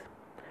eggs.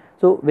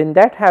 So, when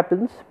that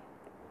happens,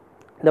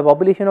 the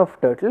population of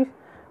turtles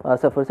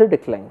suffers a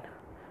decline.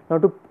 Now,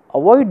 to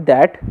avoid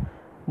that,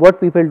 what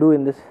people do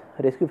in this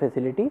rescue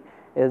facility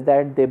is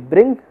that they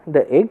bring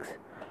the eggs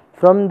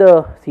from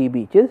the sea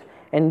beaches,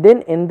 and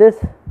then in this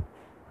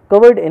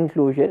covered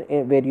enclosure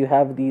where you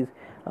have these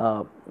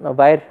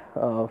wire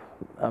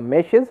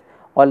meshes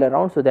all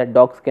around, so that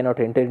dogs cannot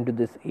enter into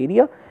this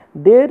area,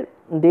 there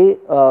they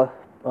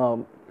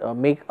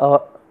make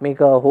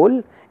a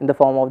hole in the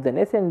form of the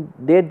nest, and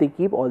there they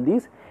keep all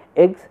these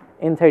eggs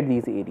inside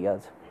these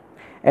areas.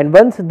 And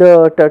once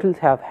the turtles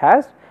have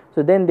hatched,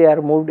 so then they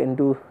are moved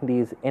into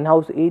these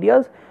in-house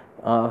areas,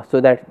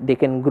 so that they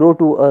can grow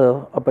to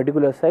a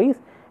particular size,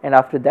 and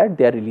after that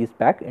they are released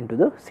back into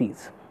the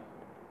seas.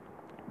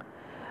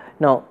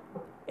 Now,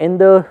 in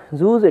the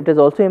zoos, it is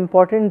also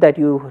important that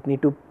you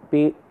need to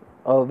pay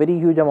a very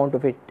huge amount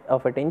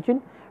of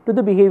attention to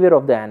the behavior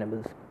of the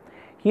animals.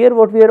 Here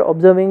what we are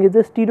observing is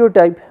the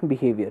stereotype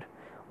behavior.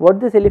 What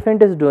this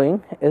elephant is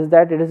doing is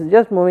that it is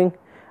just moving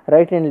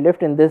right and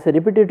left in this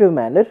repetitive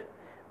manner,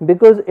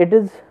 because it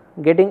is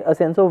getting a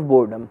sense of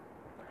boredom.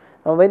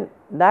 Now, when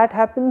that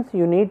happens,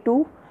 you need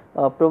to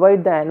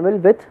provide the animal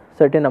with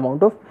certain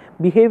amount of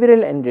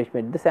behavioral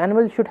enrichment. This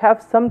animal should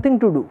have something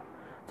to do.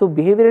 So,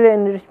 behavioral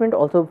enrichment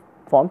also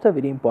forms a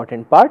very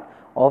important part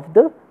of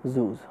the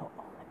zoos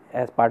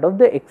as part of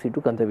the ex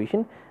situ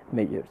conservation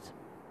measures.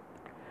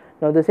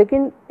 Now, the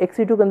second ex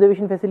situ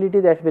conservation facility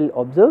that we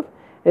will observe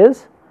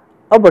is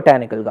a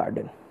botanical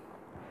garden.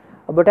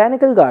 A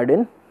botanical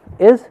garden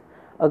is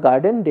a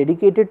garden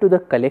dedicated to the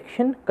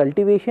collection,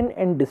 cultivation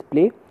and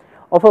display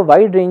of a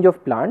wide range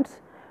of plants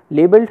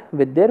labeled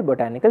with their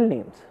botanical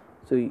names.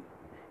 So,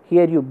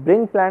 here you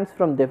bring plants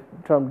from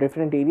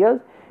different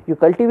areas, you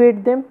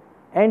cultivate them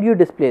and you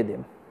display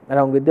them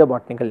along with their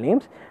botanical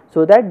names,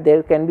 so that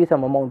there can be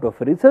some amount of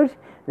research,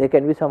 there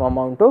can be some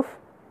amount of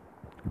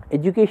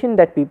education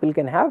that people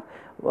can have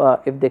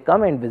if they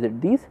come and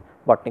visit these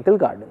botanical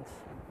gardens.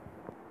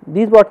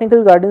 These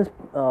botanical gardens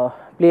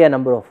play a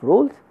number of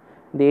roles.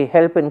 They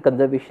help in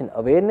conservation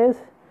awareness,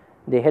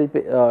 they help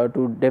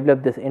to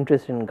develop this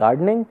interest in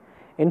gardening,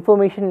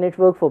 information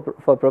network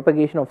for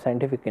propagation of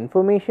scientific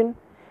information,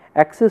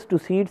 access to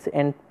seeds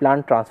and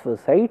plant transfer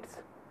sites,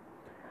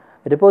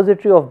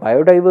 repository of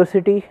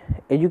biodiversity,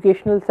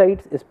 educational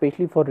sites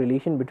especially for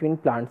relation between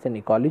plants and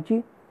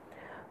ecology,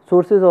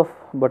 sources of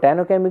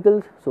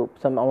botanochemicals. So,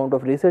 some amount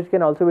of research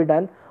can also be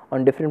done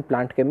on different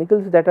plant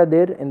chemicals that are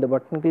there in the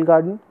botanical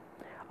garden,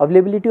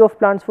 availability of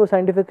plants for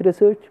scientific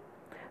research,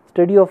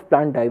 study of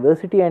plant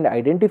diversity and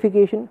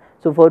identification.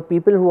 So, for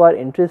people who are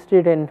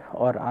interested in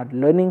or are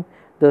learning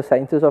the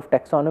sciences of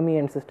taxonomy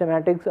and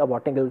systematics, a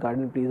botanical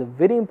garden plays a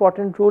very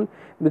important role,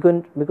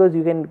 because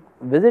you can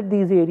visit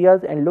these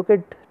areas and look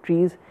at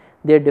trees,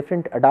 their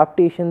different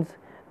adaptations,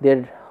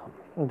 the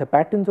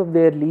patterns of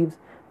their leaves,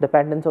 the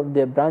patterns of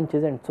their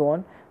branches and so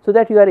on, so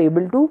that you are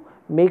able to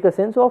make a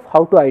sense of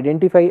how to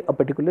identify a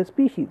particular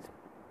species.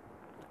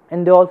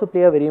 And they also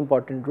play a very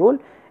important role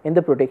in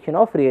the protection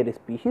of rare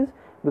species,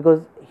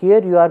 because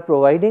here you are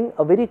providing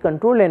a very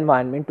controlled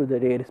environment to the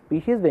rare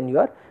species when you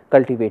are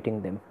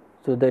cultivating them.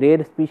 So, the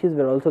rare species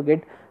will also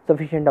get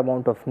sufficient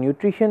amount of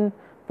nutrition,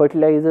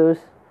 fertilizers,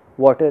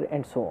 water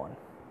and so on.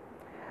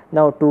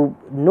 Now, to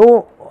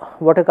know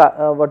what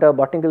a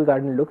botanical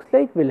garden looks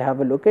like, we will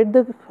have a look at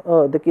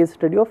the case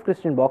study of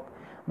Christiansborg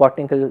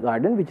Botanical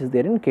Garden, which is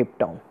there in Cape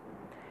Town.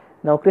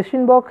 Now,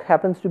 Christiansborg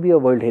happens to be a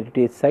World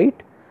Heritage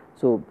Site.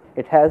 So,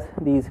 it has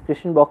these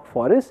Christiansborg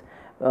forests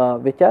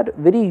which are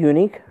very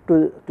unique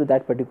to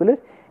that particular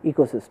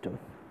ecosystem.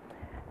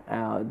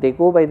 They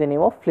go by the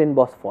name of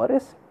Flynnboss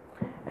forests,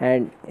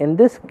 and in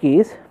this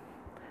case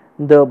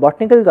the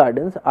botanical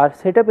gardens are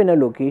set up in a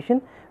location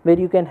where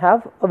you can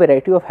have a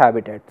variety of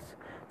habitats.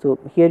 So,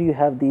 here you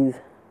have these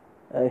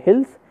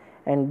hills,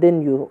 and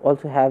then you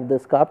also have the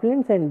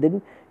scarplands, and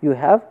then you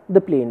have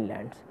the plain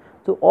lands.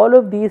 So, all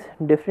of these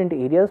different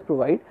areas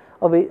provide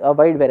a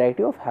wide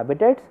variety of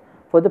habitats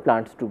for the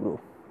plants to grow,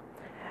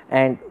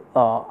 and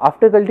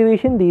after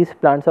cultivation these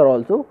plants are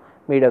also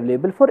made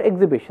available for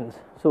exhibitions.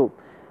 So,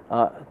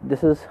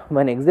 this is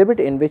one exhibit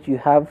in which you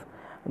have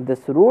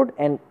this road,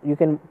 and you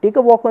can take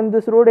a walk on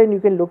this road and you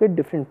can look at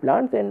different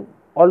plants, and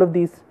all of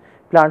these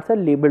plants are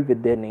labeled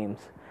with their names.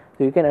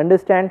 So, you can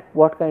understand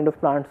what kind of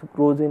plants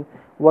grows in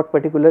what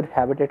particular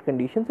habitat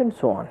conditions and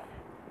so on.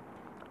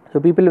 So,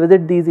 people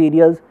visit these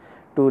areas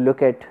to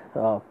look at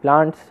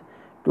plants,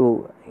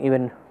 to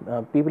even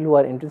people who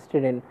are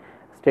interested in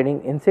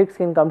studying insects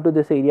can come to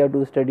this area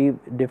to study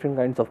different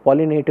kinds of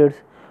pollinators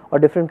or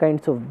different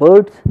kinds of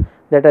birds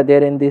that are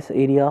there in this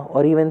area,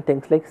 or even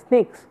things like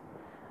snakes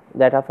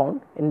that are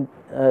found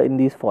in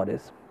these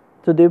forests.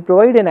 So, they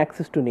provide an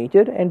access to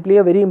nature and play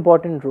a very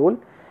important role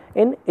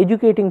in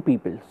educating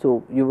people.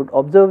 So, you would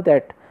observe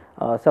that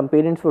some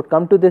parents would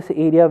come to this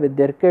area with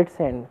their kids,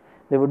 and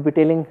they would be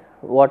telling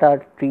what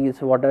are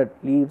trees, what are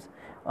leaves,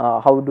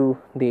 how do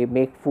they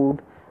make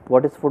food,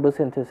 what is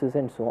photosynthesis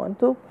and so on.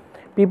 So,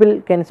 people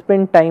can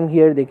spend time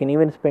here, they can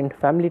even spend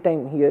family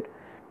time here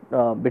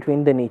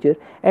between the nature,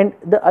 and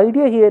the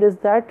idea here is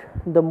that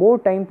the more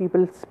time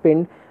people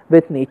spend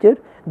with nature,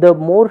 the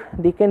more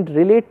they can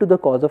relate to the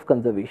cause of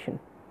conservation.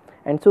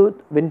 And so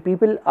when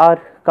people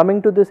are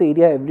coming to this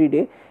area every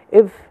day,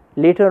 if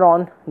later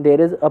on there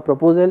is a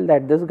proposal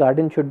that this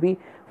garden should be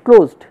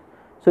closed,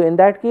 so in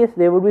that case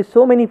there would be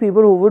so many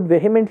people who would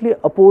vehemently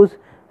oppose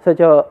such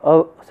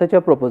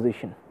a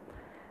proposition.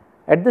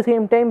 At the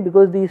same time,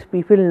 because these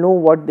people know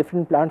what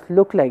different plants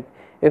look like,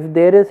 if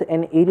there is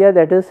an area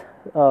that is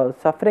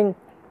suffering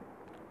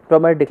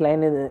from a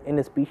decline in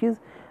a species,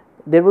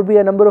 there would be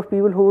a number of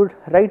people who would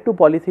write to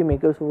policy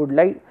makers, who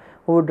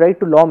would write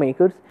to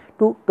lawmakers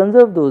to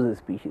conserve those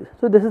species.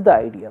 So this is the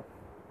idea.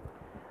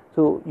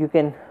 So you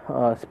can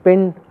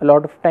spend a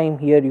lot of time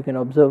here, you can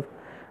observe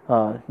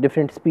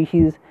different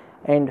species,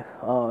 and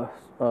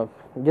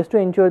just to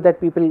ensure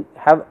that people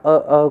have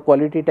a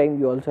quality time,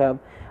 you also have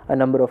a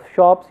number of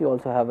shops, you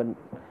also have a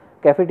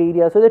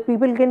cafeteria, so that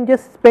people can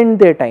just spend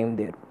their time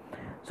there.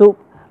 So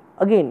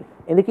again,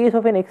 in the case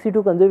of an ex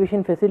situ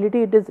conservation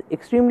facility, it is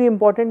extremely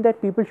important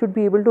that people should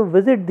be able to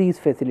visit these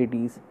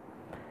facilities.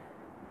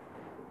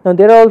 Now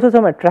there are also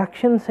some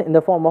attractions in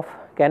the form of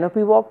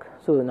canopy walk.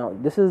 So now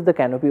this is the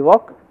canopy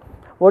walk.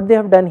 What they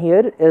have done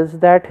here is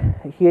that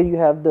here you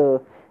have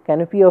the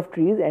canopy of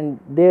trees, and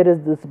there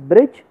is this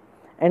bridge,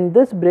 and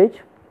this bridge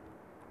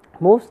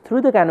moves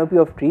through the canopy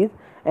of trees,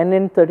 and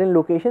in certain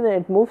locations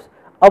it moves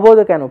above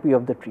the canopy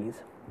of the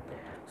trees.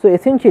 So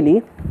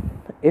essentially,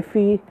 if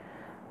we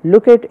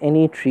look at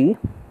any tree,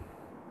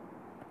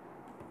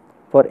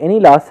 for any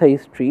large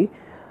size tree,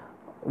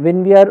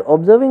 when we are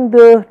observing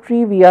the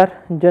tree, we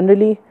are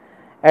generally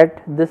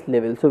at this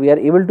level. So we are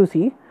able to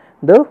see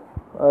the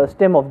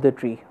stem of the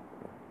tree,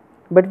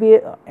 but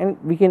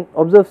we can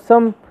observe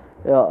some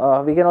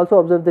we can also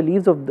observe the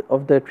leaves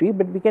of the tree,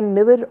 but we can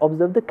never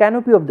observe the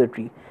canopy of the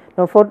tree.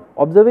 Now for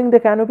observing the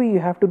canopy, you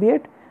have to be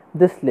at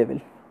this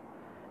level.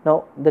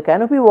 Now the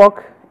canopy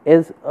walk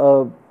is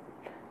a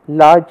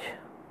large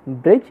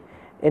bridge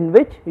in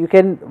which you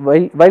can,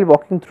 while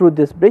walking through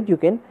this bridge, you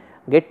can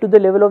get to the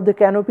level of the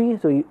canopy.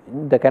 So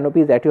the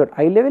canopy is at your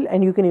eye level,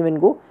 and you can even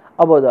go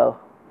above the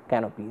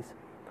canopies.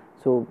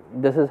 So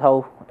this is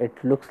how it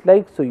looks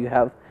like. So you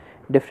have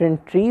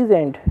different trees,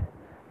 and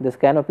this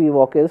canopy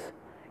walk is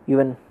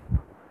even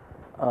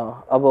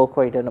above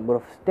quite a number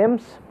of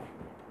stems.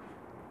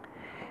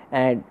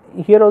 And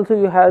here also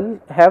you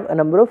have a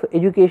number of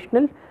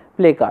educational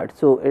placards.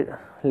 So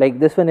like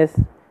this one is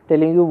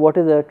telling you what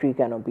is a tree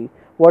canopy,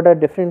 what are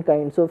different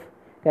kinds of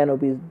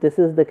canopies. This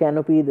is the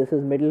canopy, this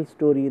is middle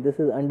story, this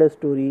is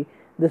understory,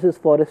 this is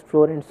forest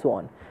floor, and so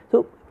on.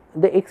 So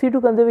the ex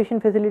situ conservation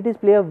facilities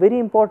play a very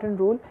important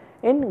role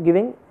in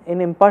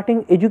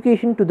imparting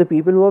education to the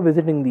people who are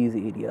visiting these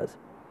areas.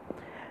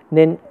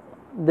 Then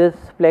this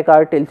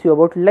placard tells you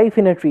about life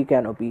in a tree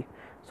canopy.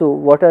 So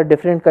what are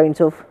different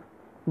kinds of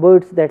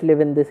birds that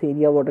live in this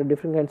area, what are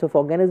different kinds of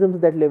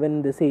organisms that live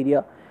in this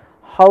area,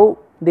 how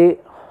they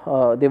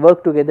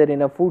work together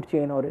in a food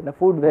chain or in a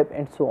food web,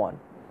 and so on.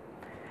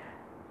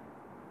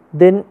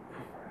 Then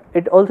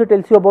it also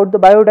tells you about the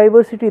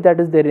biodiversity that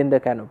is there in the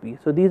canopy.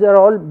 So these are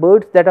all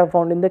birds that are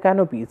found in the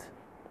canopies.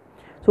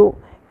 So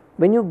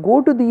when you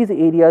go to these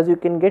areas, you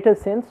can get a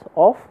sense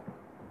of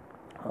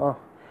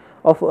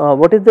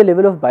what is the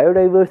level of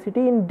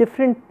biodiversity in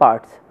different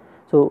parts.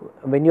 So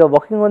when you are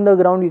walking on the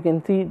ground, you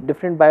can see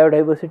different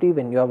biodiversity.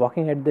 When you are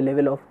walking at the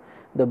level of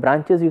the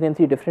branches, you can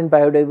see different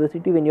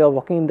biodiversity. When you are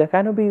walking in the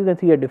canopy, you can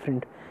see a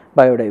different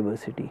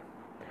biodiversity.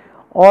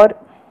 Or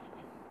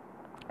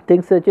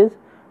things such as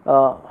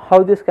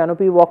how this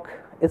canopy walk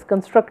is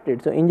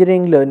constructed, so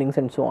engineering learnings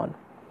and so on.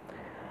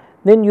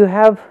 Then you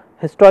have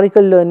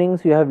historical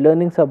learnings, you have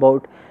learnings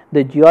about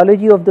the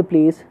geology of the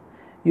place,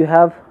 you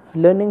have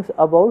learnings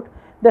about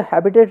the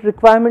habitat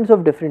requirements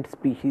of different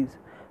species.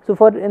 So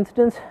for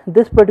instance,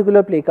 this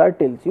particular placard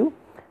tells you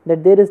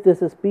that there is this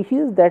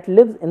species that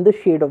lives in the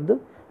shade of the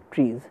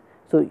trees.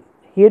 So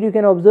here you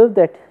can observe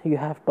that you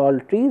have tall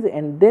trees,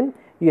 and then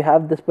you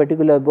have this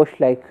particular bush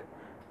like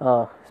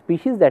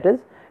species that is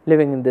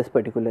living in this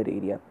particular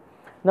area.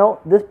 Now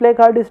this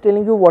placard is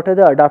telling you what are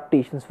the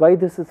adaptations, why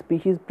this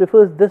species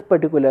prefers this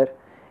particular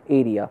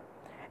area.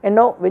 And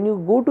now when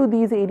you go to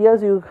these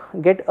areas, you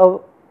get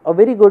a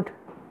very good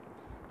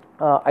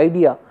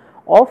idea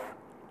of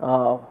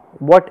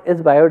what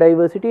is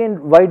biodiversity and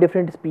why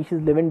different species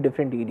live in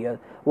different areas.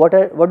 What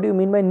do you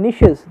mean by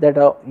niches that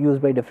are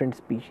used by different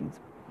species?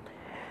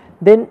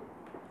 Then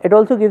it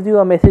also gives you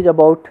a message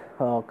about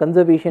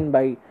conservation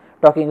by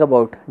talking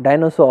about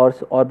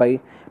dinosaurs, or by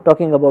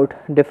talking about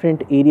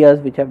different areas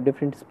which have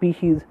different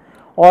species,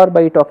 or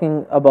by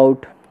talking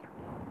about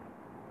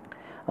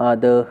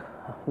the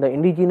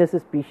indigenous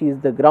species,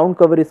 the ground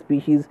cover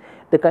species,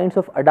 the kinds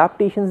of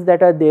adaptations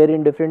that are there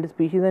in different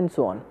species, and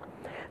so on.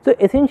 So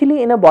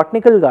essentially in a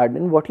botanical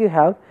garden, what you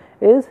have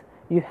is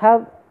you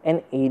have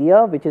an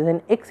area which is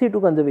an ex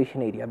situ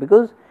conservation area,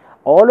 because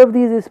all of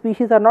these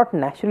species are not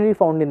naturally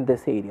found in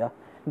this area,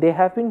 they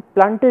have been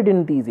planted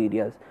in these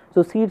areas.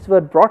 So seeds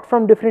were brought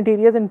from different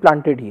areas and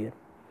planted here.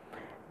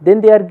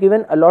 Then they are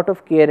given a lot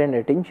of care and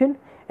attention,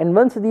 and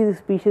once these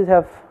species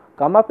have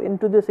come up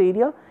into this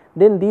area,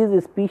 then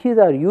these species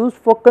are used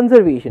for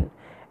conservation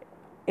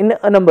in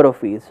a number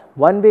of ways.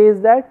 One way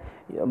is that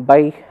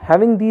by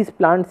having these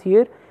plants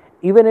here,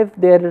 even if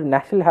their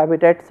natural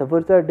habitat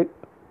suffers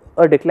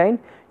a decline,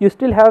 you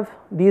still have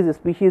these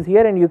species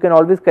here, and you can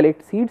always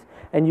collect seeds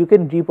and you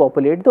can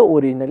repopulate the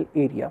original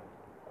area,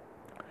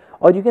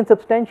 or you can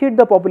substantiate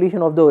the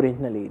population of the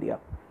original area.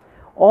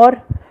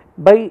 Or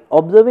by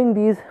observing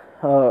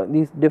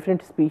these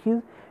different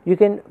species, you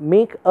can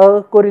make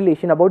a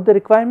correlation about the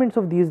requirements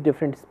of these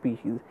different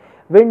species.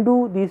 When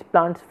do these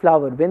plants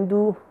flower? When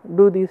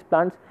do these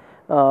plants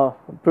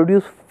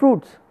produce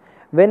fruits?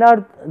 When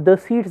are the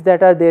seeds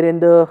that are there in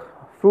the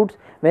fruits,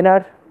 when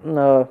are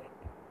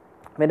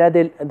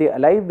they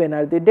alive, when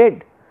are they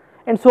dead,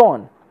 and so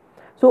on.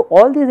 So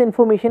all these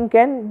information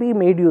can be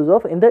made use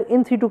of in the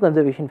in situ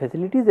conservation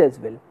facilities as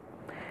well.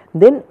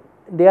 Then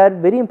they are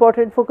very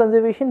important for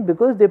conservation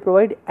because they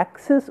provide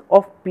access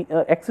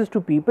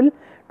to people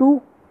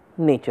to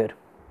nature.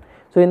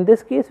 So in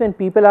this case, when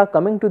people are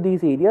coming to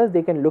these areas,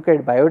 they can look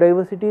at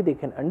biodiversity, they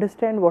can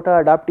understand what are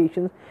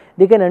adaptations,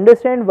 they can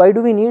understand why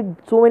do we need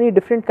so many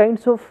different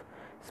kinds of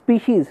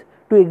species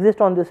to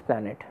exist on this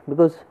planet.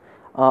 Because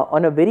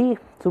on a very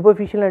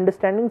superficial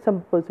understanding,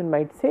 some person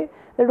might say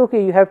that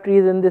okay, you have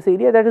trees in this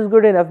area, that is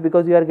good enough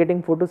because you are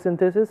getting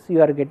photosynthesis, you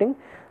are getting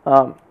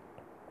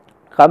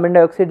carbon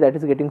dioxide that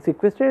is getting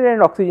sequestered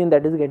and oxygen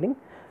that is getting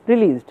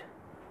released.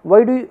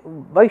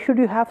 Why should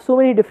you have so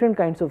many different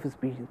kinds of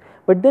species?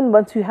 But then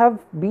once you have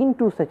been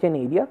to such an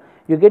area,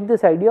 you get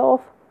this idea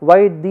of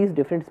why these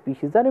different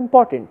species are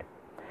important.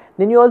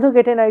 Then you also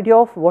get an idea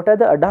of what are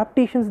the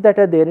adaptations that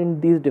are there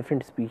in these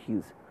different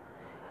species.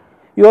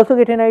 You also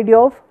get an idea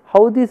of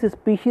how these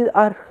species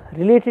are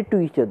related to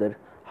each other.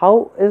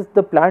 How is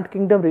the plant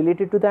kingdom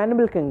related to the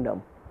animal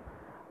kingdom?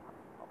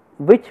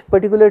 Which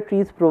particular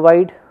trees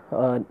provide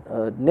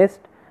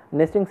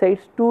nesting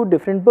sites to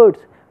different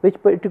birds? Which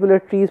particular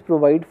trees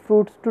provide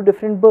fruits to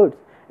different birds,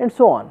 and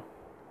so on.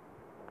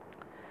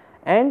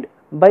 And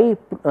by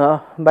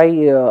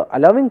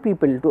allowing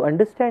people to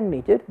understand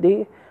nature,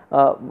 they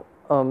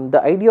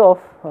the idea of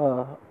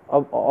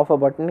a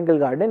botanical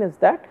garden is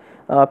that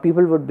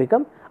people would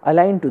become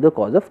aligned to the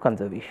cause of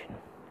conservation.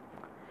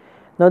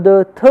 Now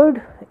the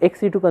third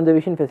ex situ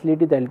conservation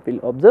facility that we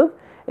will observe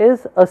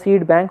is a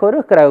seed bank or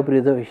a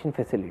cryopreservation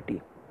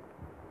facility.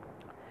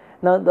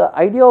 Now the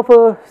idea of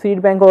a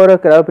seed bank or a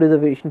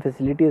cryopreservation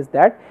facility is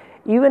that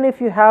even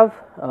if you have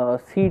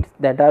seeds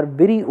that are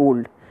very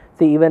old,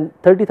 say even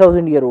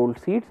 30,000-year-old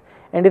seeds,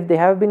 and if they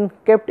have been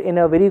kept in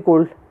a very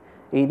cold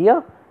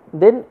area,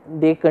 then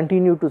they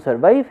continue to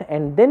survive,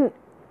 and then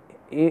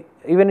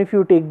even if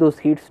you take those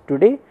seeds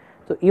today,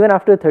 so even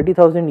after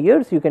 30,000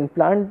 years you can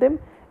plant them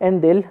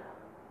and they will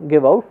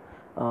give out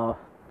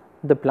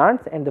the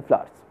plants and the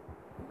flowers.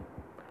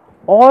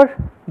 Or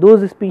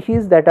those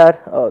species that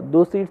are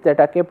those seeds that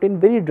are kept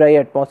in very dry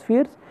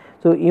atmospheres,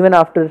 so even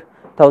after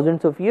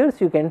thousands of years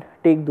you can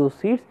take those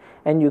seeds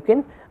and you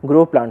can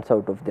grow plants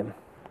out of them.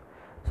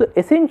 So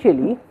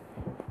essentially,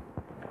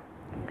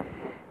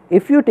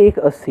 if you take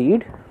a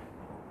seed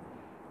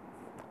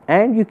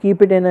and you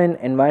keep it in an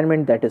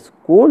environment that is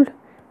cold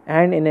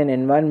and in an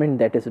environment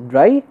that is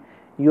dry,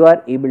 you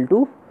are able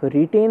to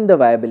retain the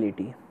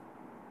viability.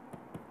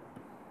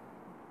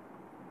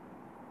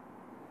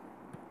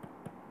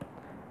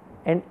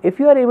 And if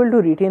you are able to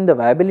retain the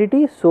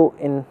viability, so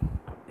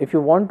if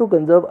you want to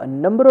conserve a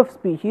number of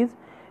species,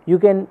 you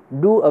can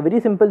do a very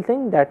simple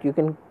thing, that you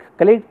can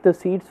collect the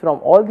seeds from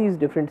all these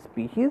different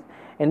species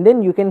and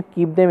then you can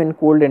keep them in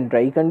cold and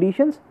dry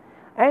conditions,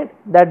 and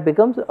that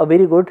becomes a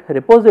very good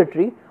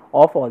repository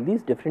of all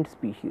these different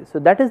species. So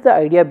that is the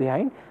idea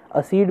behind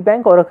a seed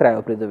bank or a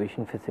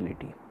cryopreservation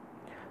facility.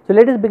 So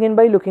let us begin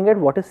by looking at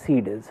what a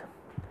seed is.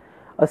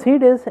 A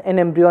seed is an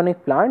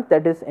embryonic plant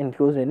that is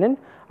enclosed in an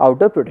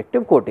outer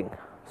protective coating.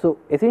 So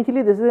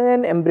essentially this is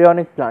an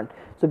embryonic plant.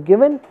 So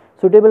given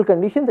suitable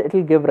conditions, it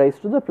will give rise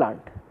to the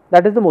plant.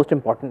 That is the most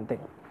important thing,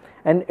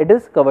 and it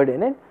is covered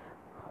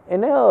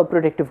in a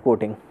protective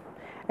coating.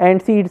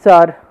 And seeds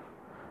are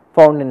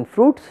found in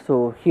fruits.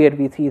 So here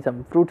we see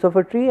some fruits of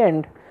a tree,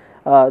 and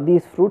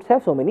these fruits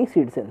have so many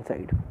seeds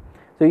inside.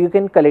 So you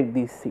can collect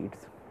these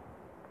seeds.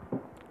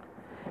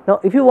 Now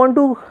if you want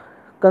to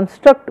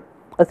construct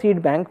a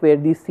seed bank where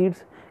these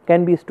seeds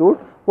can be stored,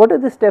 what are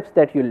the steps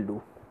that you will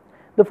do?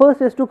 The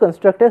first is to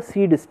construct a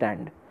seed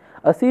stand.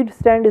 A seed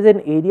stand is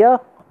an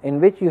area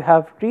in which you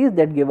have trees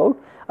that give out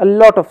a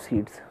lot of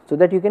seeds, so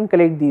that you can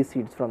collect these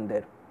seeds from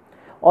there.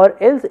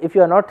 Or else, if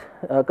you are not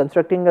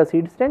constructing a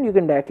seed stand, you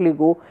can directly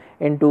go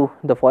into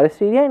the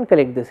forest area and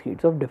collect the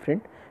seeds of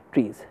different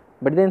trees.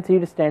 But then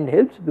seed stand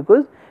helps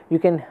because you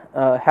can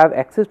have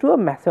access to a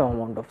massive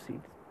amount of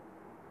seeds.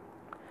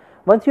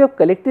 Once you have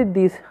collected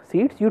these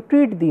seeds, you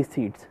treat these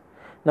seeds.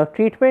 Now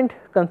treatment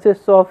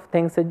consists of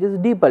things such as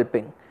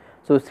depulping.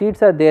 So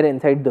seeds are there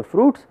inside the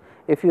fruits.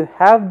 If you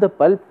have the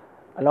pulp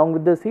along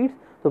with the seeds,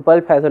 so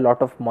pulp has a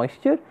lot of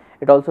moisture,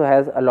 it also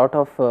has a lot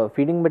of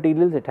feeding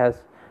materials, it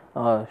has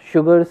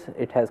sugars,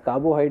 it has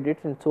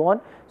carbohydrates and so on.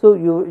 So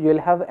you will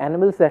have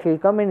animals that will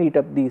come and eat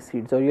up these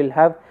seeds, or you will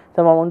have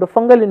some amount of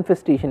fungal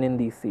infestation in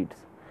these seeds.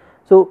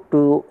 So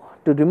to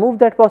remove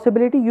that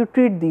possibility, you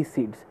treat these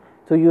seeds.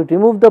 So, you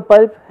remove the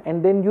pulp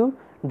and then you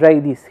dry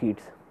these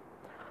seeds.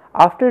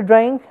 After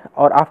drying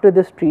or after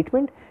this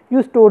treatment,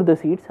 you store the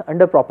seeds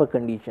under proper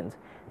conditions,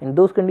 and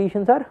those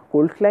conditions are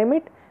cold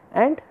climate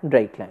and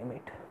dry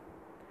climate.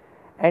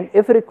 And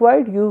if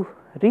required, you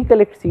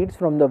recollect seeds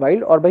from the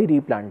wild or by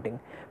replanting,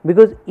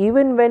 because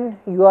even when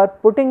you are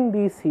putting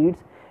these seeds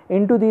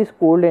into these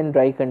cold and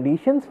dry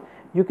conditions,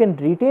 you can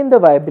retain the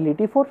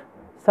viability for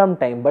some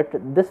time, but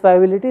this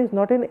viability is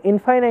not an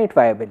infinite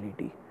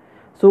viability.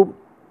 So,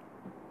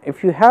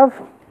 if you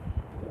have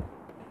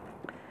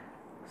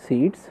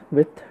seeds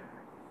with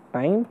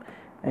time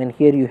and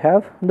here you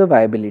have the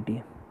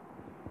viability.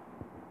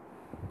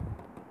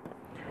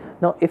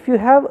 Now, if you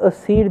have a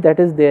seed that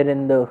is there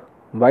in the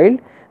wild,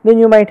 then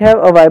you might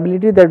have a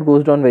viability that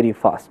goes down very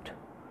fast,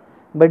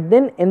 but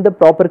then in the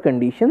proper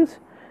conditions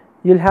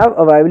you will have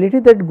a viability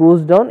that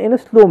goes down in a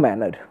slow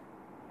manner.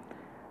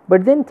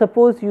 But then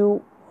suppose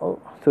you,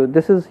 so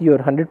this is your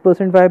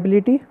 100%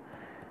 viability,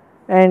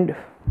 and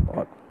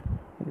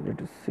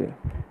let us say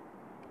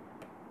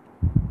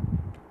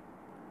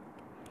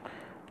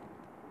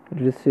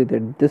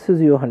that this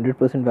is your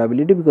 100%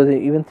 viability, because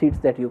even seeds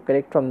that you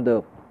collect from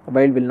the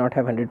wild will not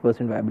have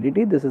 100%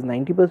 viability. This is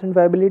 90%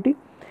 viability,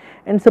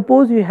 and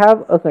suppose you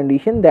have a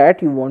condition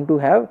that you want to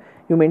have,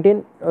 you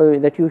maintain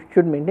that you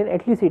should maintain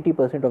at least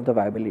 80% of the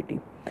viability.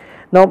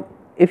 Now,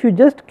 if you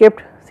just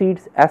kept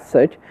seeds as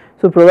such,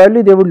 so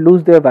probably they would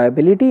lose their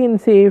viability in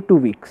say 2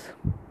 weeks.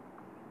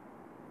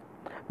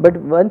 But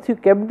once you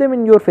kept them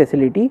in your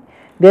facility,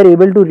 they are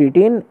able to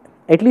retain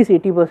at least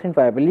 80%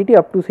 viability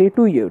up to say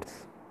 2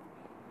 years.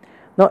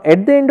 Now,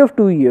 at the end of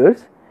 2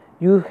 years,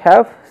 you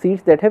have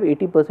seeds that have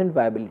 80%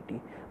 viability,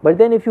 but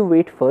then if you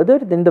wait further,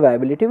 then the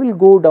viability will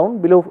go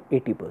down below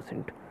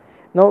 80%.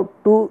 Now,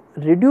 to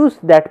reduce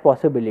that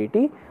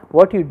possibility,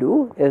 what you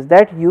do is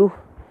that you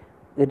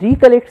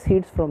recollect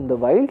seeds from the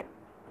wild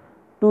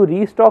to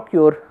restock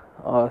your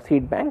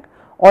seed bank,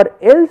 or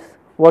else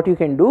what you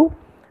can do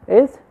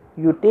is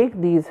you take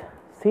these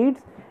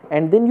seeds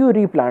and then you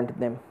replant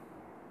them.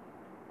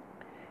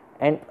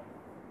 And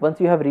once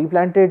you have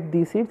replanted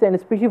these seeds, and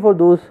especially for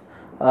those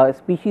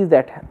species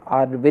that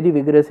are very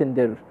vigorous in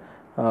their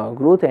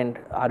growth and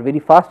are very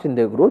fast in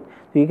their growth,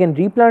 so you can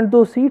replant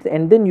those seeds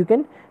and then you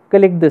can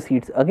collect the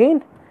seeds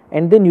again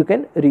and then you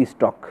can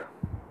restock.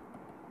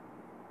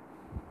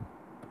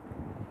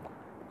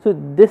 So,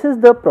 this is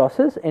the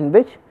process in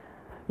which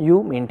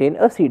you maintain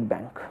a seed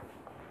bank.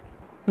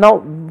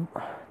 Now,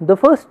 the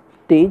first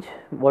stage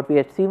what we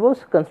had seen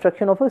was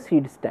construction of a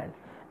seed stand.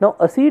 Now,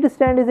 a seed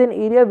stand is an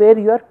area where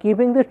you are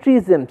keeping the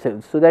trees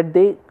themselves, so that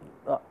they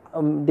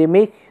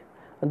make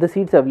the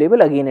seeds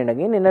available again and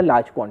again in a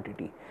large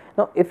quantity.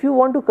 Now, if you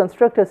want to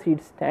construct a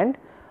seed stand,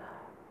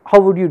 how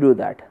would you do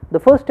that? The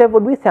first step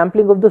would be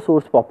sampling of the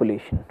source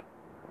population,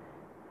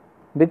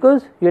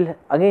 because you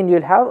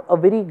will have a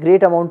very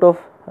great amount of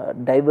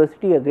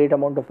diversity, a great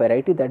amount of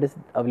variety that is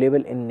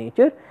available in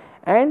nature,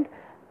 and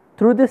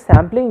through this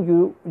sampling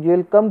you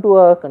will come to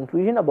a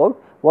conclusion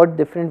about what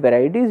different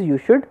varieties you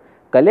should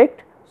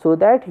collect, so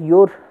that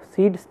your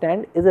seed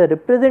stand is a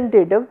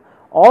representative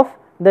of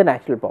the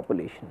natural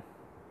population.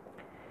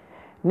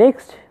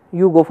 Next,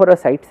 you go for a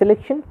site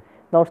selection.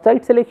 Now,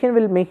 site selection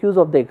will make use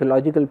of the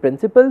ecological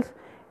principles.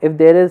 If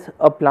there is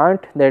a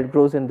plant that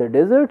grows in the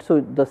desert,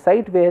 so the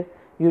site where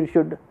you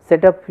should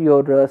set up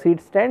your seed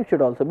stand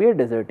should also be a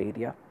desert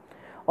area,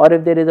 or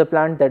if there is a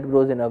plant that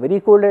grows in a very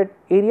cold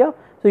area,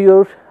 so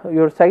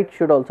your site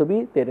should also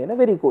be there in a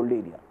very cold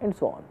area, and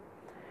so on.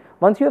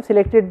 Once you have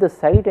selected the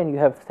site and you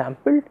have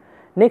sampled,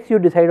 next you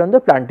decide on the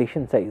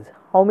plantation size.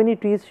 How many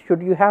trees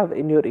should you have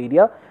in your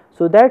area,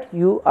 so that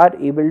you are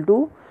able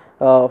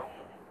to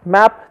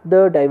map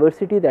the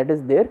diversity that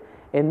is there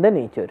in the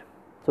nature.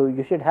 So,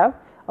 you should have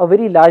a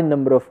very large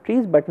number of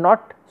trees, but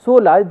not so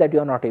large that you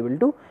are not able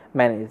to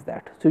manage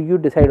that. So, you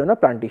decide on a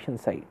plantation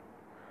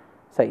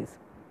size.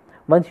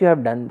 Once you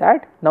have done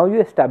that, now you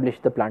establish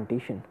the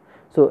plantation.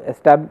 So,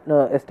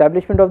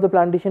 establishment of the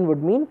plantation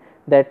would mean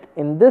that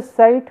in this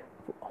site,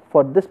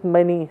 for this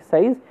many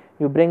size,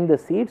 you bring the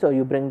seeds or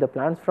you bring the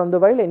plants from the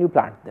wild and you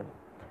plant them.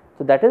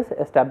 So, that is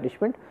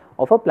establishment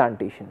of a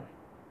plantation.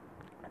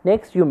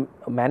 Next, you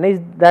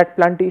manage that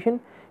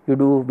plantation, you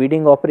do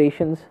weeding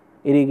operations,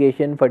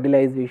 irrigation,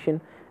 fertilization,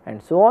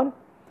 and so on,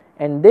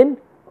 and then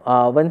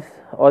once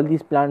all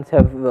these plants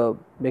have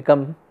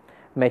become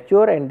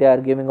mature and they are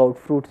giving out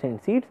fruits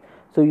and seeds,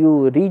 so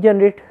you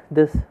regenerate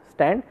this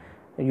stand,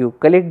 you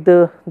collect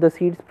the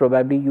seeds,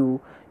 probably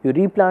you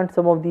replant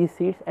some of these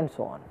seeds, and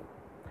so on.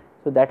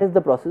 So, that is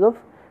the process of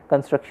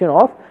construction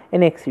of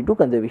an ex situ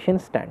conservation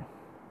stand.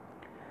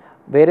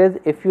 Whereas,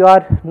 if you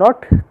are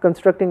not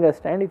constructing a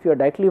stand, if you are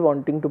directly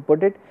wanting to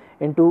put it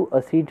into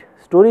a seed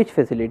storage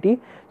facility,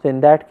 so in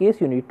that case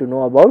you need to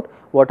know about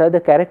what are the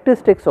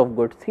characteristics of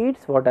good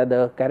seeds, what are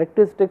the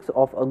characteristics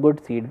of a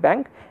good seed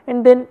bank,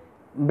 and then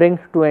bring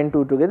 2 and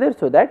 2 together,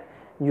 so that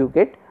you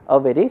get a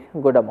very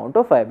good amount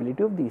of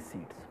viability of these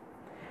seeds.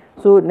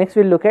 So, next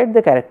we will look at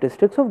the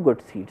characteristics of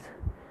good seeds.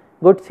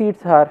 Good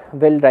seeds are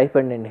well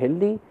ripened and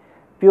healthy,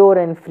 pure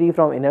and free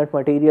from inert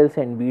materials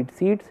and weed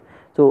seeds.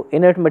 So,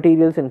 inert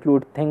materials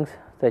include things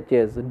such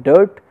as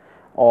dirt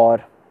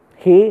or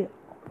hay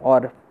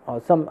or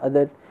some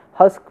other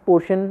husk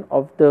portion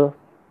of the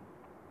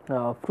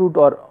fruit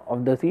or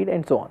of the seed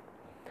and so on,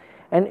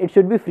 and it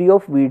should be free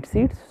of weed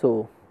seeds.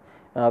 So,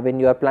 when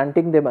you are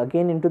planting them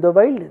again into the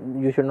wild,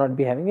 you should not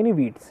be having any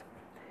weeds.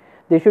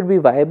 They should be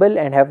viable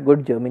and have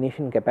good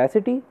germination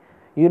capacity,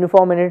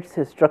 uniform in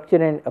its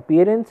structure and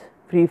appearance,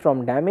 free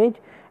from damage,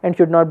 and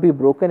should not be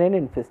broken and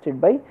infested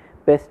by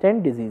pests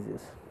and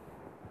diseases.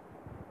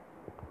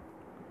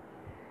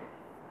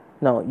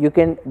 Now, you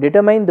can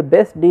determine the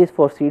best days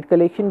for seed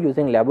collection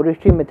using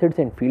laboratory methods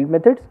and field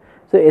methods.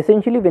 So,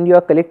 essentially when you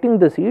are collecting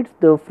the seeds,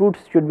 the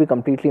fruits should be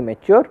completely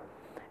mature,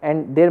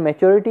 and their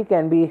maturity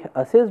can be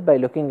assessed by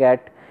looking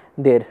at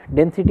their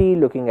density,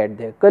 looking at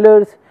their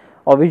colors,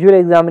 or visual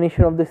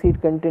examination of the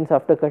seed contents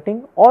after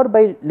cutting, or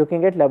by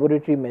looking at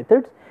laboratory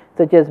methods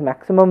such as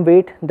maximum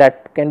weight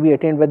that can be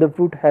attained by the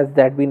fruit. Has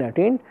that been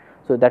attained?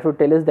 So, that would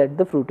tell us that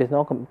the fruit is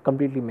now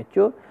completely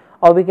mature.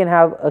 Or we can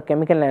have a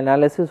chemical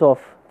analysis of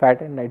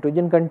fat and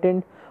nitrogen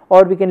content,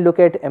 or we can look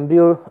at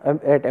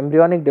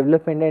embryonic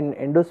development and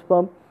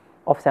endosperm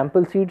of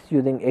sample seeds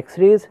using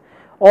X-rays,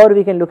 or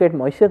we can look at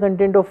moisture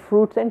content of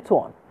fruits and so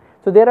on.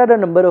 So, there are a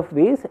number of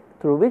ways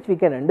through which we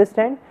can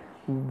understand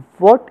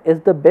what is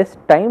the best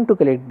time to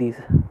collect these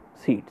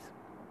seeds.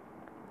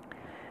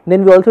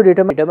 Then we also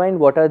determine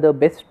what are the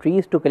best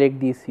trees to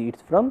collect these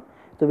seeds from.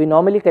 So, we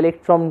normally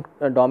collect from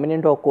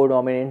dominant or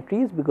codominant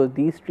trees, because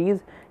these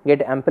trees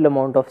get ample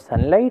amount of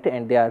sunlight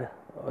and they are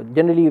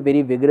generally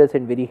very vigorous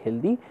and very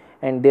healthy,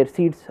 and their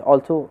seeds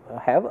also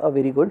have a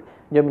very good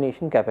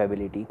germination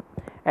capability.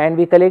 And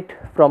we collect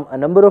from a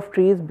number of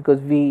trees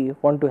because we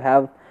want to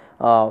have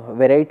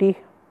variety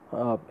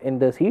in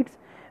the seeds.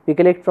 We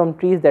collect from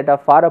trees that are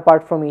far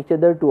apart from each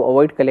other to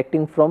avoid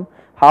collecting from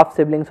half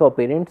siblings or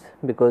parents,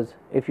 because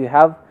if you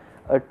have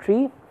a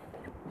tree,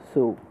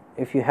 so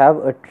if you have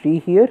a tree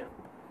here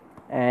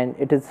and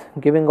it is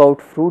giving out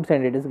fruits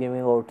and it is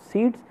giving out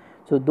seeds,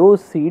 so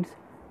those seeds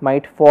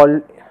might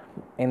fall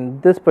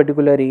in this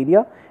particular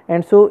area,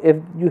 and so if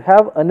you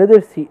have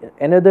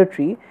another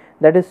tree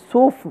that is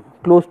so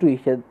close to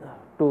each other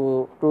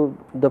to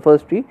the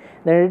first tree,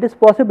 then it is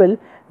possible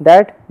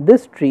that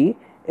this tree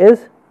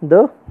is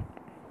the,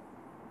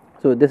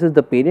 so this is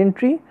the parent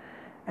tree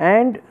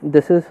and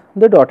this is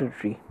the daughter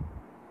tree,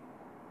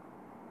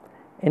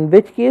 in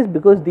which case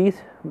because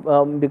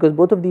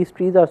both of these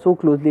trees are so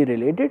closely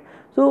related,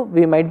 so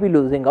we might be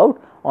losing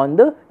out on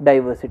the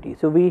diversity.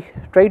 So, we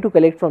try to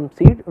collect from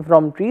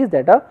trees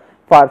that are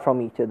far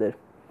from each other.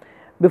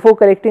 Before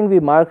collecting, we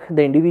mark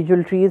the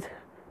individual trees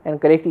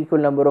and collect equal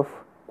number of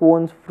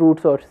cones,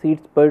 fruits or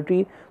seeds per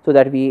tree, so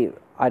that we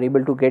are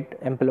able to get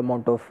ample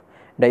amount of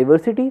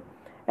diversity,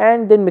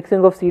 and then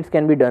mixing of seeds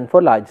can be done for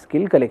large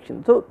scale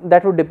collection. So,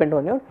 that would depend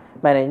on your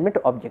management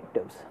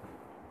objectives.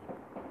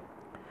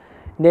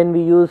 Then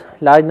we use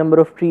large number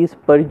of trees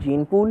per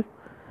gene pool,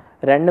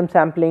 random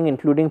sampling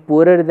including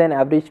poorer than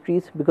average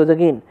trees, because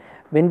again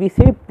when we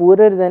say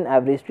poorer than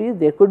average trees,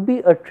 there could be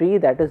a tree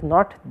that is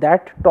not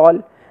that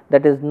tall,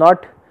 that is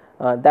not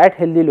that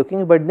healthy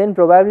looking, but then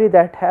probably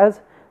that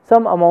has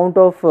some amount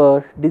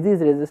of disease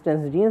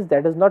resistance genes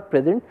that is not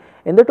present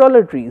in the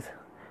taller trees.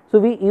 So,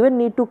 we even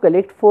need to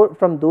collect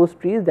from those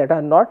trees that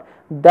are not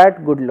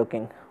that good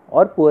looking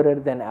or poorer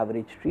than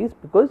average trees,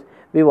 because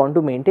we want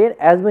to maintain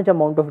as much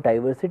amount of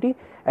diversity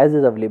as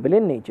is available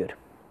in nature.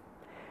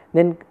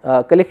 Then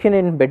collection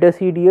in better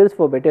seed years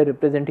for better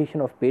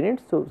representation of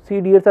parents. So,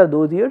 seed years are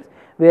those years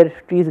where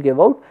trees give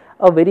out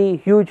a very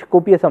huge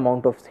copious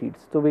amount of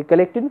seeds. So, we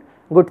collect in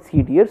good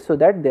seed years, so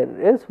that there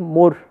is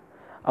more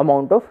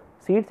amount of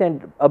seeds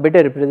and a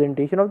better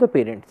representation of the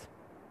parents,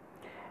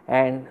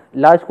 and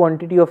large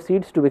quantity of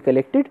seeds to be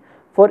collected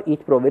for each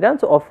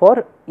provenance or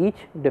for each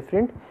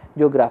different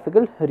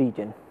geographical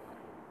region.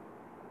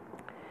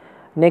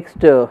 Next,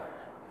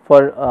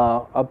 for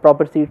a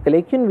proper seed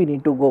collection, we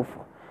need to go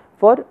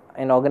for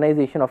an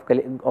organization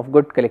of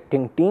good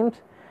collecting teams.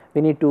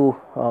 We need to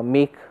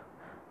make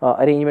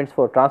arrangements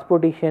for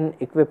transportation,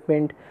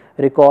 equipment,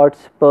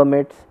 records,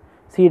 permits,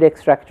 seed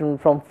extraction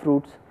from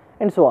fruits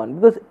and so on,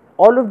 because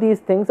all of these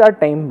things are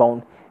time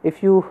bound.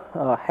 If you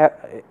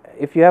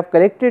have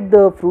collected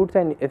the fruits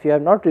and if you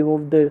have not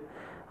removed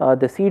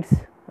the seeds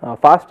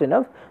fast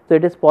enough, so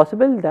it is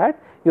possible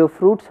that your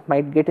fruits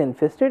might get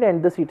infested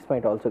and the seeds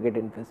might also get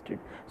infested.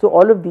 So,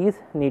 all of these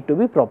need to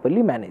be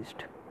properly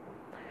managed.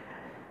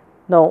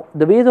 Now,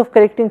 the ways of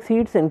collecting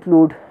seeds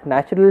include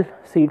natural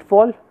seed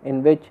fall,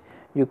 in which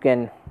you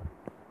can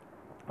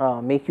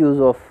make use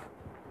of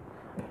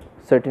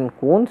certain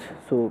cones.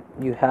 So,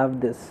 you have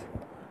this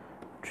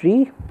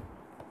tree,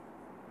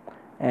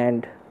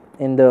 and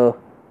in the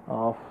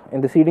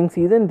seeding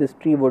season this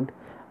tree would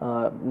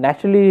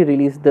naturally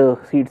release the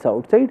seeds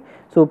outside.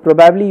 So,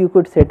 probably you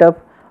could set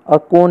up a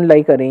cone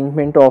like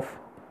arrangement of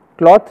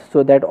cloth,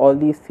 so that all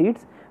these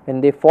seeds, when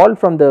they fall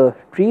from the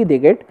tree, they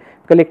get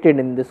collected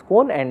in this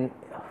cone, and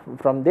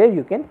from there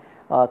you can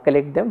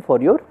collect them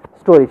for your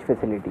storage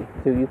facility.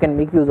 So you can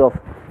make use of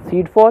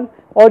seed fall,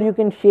 or you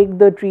can shake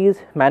the trees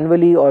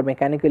manually or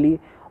mechanically,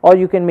 or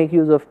you can make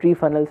use of tree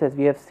funnels as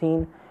we have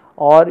seen,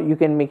 or you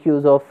can make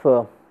use of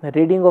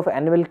raiding of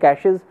animal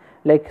caches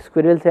like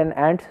squirrels and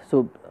ants.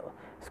 So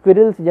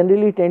squirrels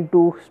generally tend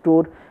to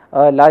store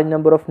a large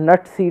number of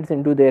nut seeds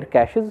into their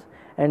caches,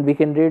 and we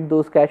can raid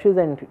those caches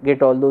and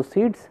get all those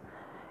seeds,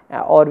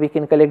 or we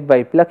can collect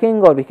by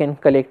plucking, or we can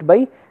collect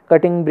by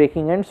cutting,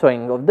 breaking and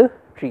sawing of the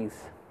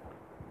trees.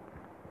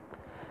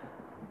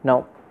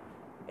 Now,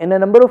 in a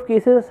number of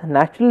cases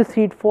natural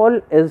seed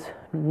fall is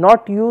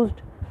not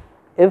used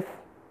if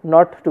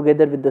not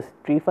together with the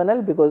tree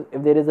funnel, because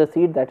if there is a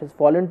seed that has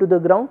fallen to the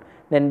ground,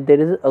 then there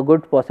is a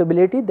good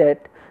possibility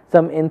that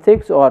some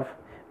insects or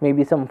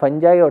maybe some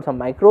fungi or some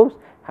microbes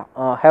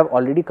have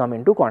already come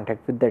into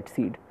contact with that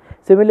seed.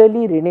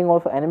 Similarly, raiding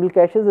of animal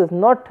caches is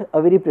not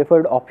a very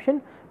preferred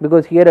option,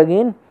 because here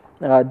again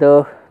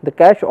the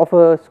cache of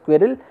a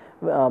squirrel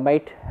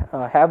might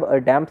have a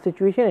damp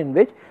situation in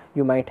which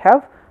you might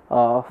have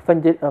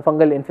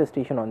fungal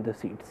infestation on the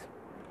seeds.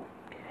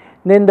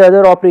 Then the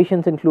other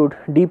operations include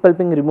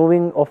depulping,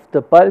 removing of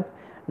the pulp,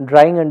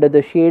 drying under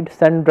the shade,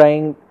 sun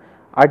drying,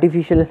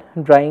 artificial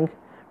drying,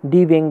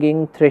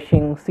 deveinning,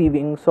 threshing,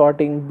 sieving,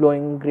 sorting,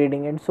 blowing,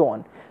 grading and so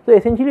on. So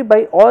essentially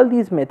by all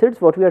these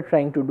methods what we are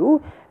trying to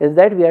do is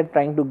that we are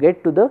trying to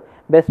get to the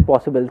best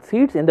possible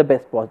seeds in the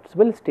best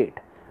possible state,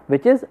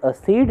 which is a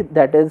seed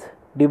that is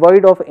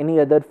devoid of any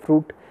other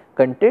fruit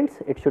contents.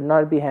 It should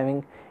not be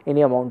having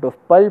any amount of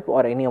pulp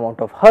or any amount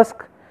of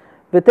husk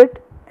with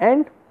it,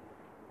 and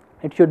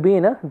it should be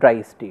in a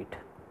dry state.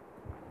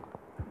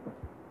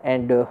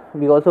 And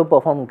we also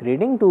perform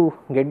grading to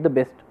get the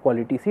best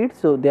quality seeds.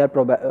 So they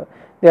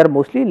are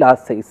mostly large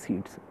size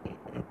seeds.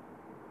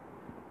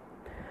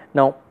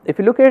 Now, if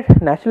you look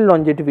at natural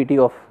longevity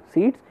of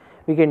seeds,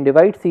 we can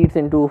divide seeds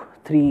into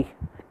three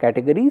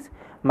categories: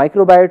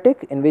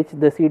 microbiotic, in which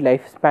the seed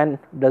lifespan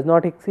does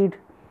not exceed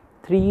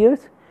 3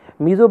 years;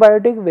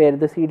 mesobiotic, where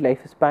the seed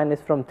lifespan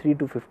is from 3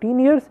 to 15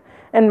 years;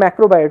 and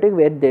macrobiotic,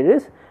 where there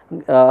is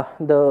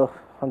the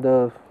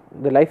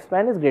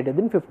lifespan is greater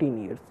than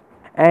 15 years.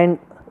 And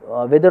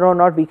whether or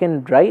not we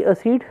can dry a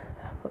seed,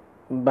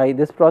 by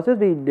this process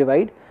we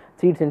divide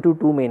seeds into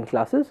two main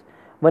classes.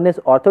 One is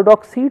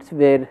orthodox seeds,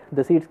 where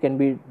the seeds can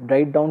be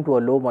dried down to a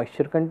low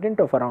moisture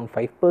content of around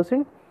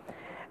 5%,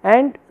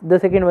 and the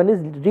second one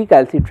is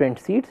recalcitrant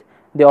seeds.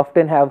 They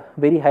often have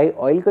very high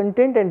oil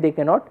content and they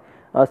cannot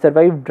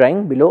survive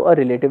drying below a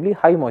relatively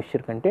high moisture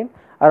content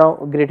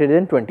around greater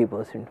than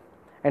 20%,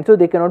 and so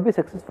they cannot be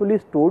successfully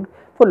stored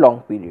for long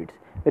periods,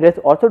 whereas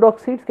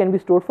orthodox seeds can be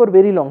stored for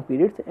very long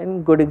periods,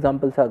 and good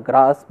examples are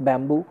grass,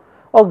 bamboo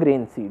or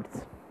grain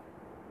seeds.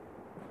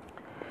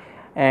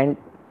 And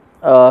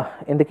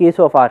in the case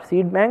of our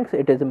seed banks,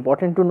 it is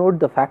important to note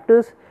the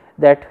factors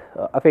that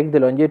affect the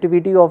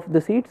longevity of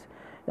the seeds.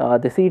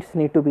 The seeds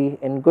need to be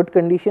in good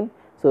condition,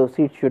 so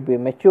seeds should be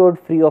matured,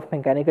 free of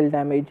mechanical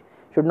damage,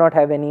 should not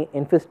have any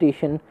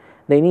infestation,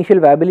 the initial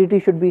viability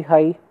should be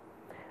high,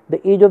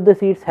 the age of the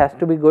seeds has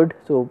to be good.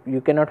 So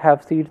you cannot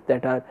have seeds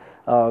that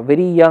are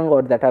very young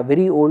or that are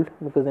very old,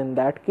 because in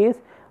that case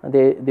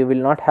they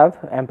will not have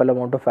ample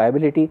amount of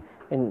viability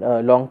in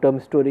long term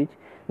storage.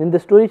 Then the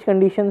storage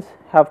conditions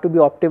have to be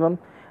optimum.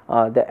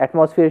 The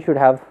atmosphere should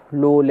have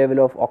low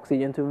level of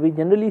oxygen, so we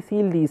generally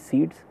seal these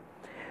seeds.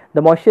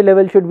 The moisture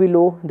level should be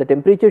low, the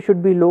temperature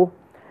should be low,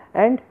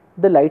 and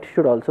the light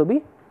should also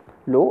be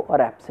low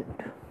or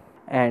absent.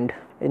 And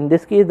in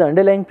this case the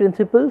underlying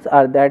principles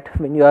are that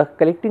when you are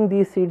collecting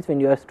these seeds, when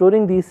you are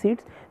storing these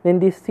seeds, then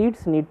these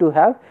seeds need to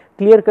have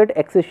clear cut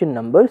accession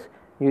numbers.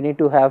 You need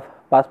to have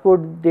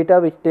passport data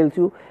which tells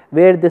you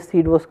where the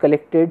seed was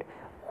collected,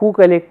 who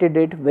collected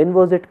it, when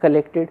was it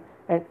collected,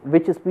 and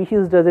which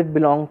species does it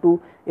belong to.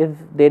 If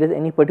there is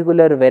any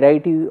particular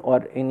variety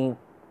or any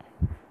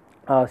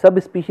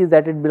subspecies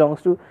that it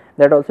belongs to,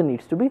 that also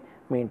needs to be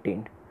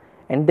maintained.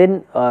 And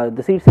then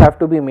the seeds have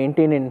to be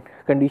maintained in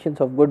conditions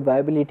of good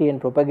viability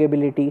and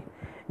propagability.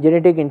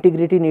 Genetic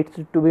integrity needs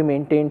to be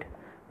maintained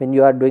when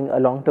you are doing a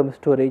long term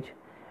storage.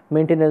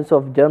 Maintenance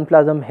of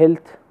germplasm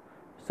health,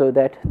 so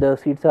that the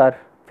seeds are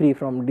free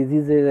from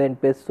diseases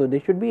and pests, so they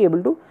should be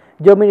able to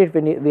germinate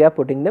when we are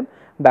putting them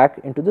back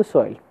into the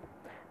soil.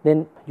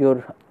 Then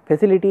your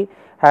facility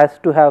has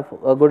to have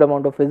a good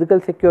amount of physical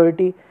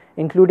security,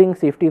 including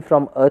safety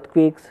from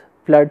earthquakes,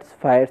 floods,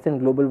 fires and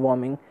global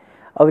warming,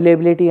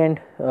 availability and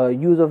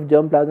use of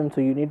germplasm.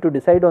 So you need to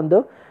decide on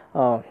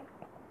the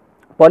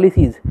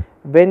policies,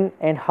 when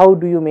and how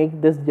do you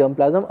make this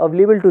germplasm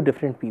available to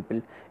different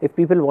people. If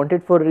people want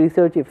it for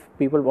research, if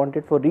people want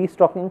it for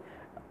restocking,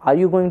 are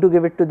you going to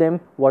give it to them?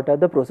 What are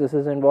the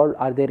processes involved?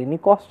 Are there any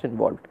costs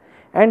involved?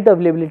 And the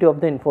availability of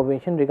the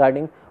information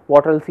regarding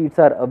what all seeds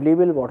are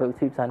available, what all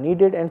seeds are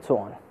needed and so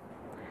on.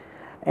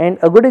 And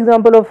a good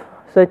example of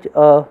such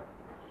a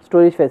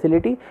storage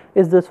facility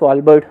is the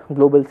Svalbard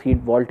Global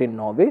Seed Vault in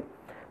Norway.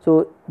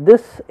 So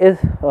this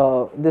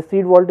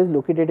seed vault is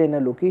located in a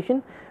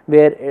location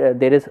where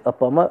there is a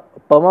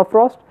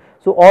permafrost.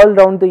 So all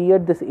around the year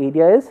this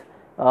area is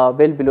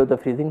well below the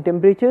freezing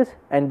temperatures,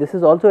 and this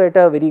is also at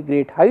a very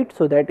great height,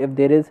 so that if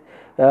there is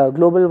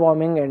global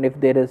warming and if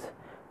there is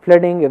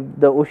flooding, if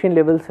the ocean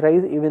levels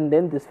rise, even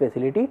then this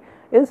facility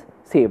is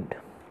saved.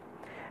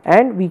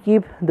 And we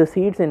keep the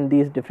seeds in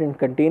these different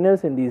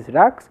containers, in these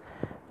racks,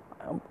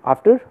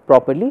 after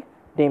properly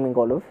naming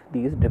all of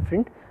these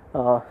different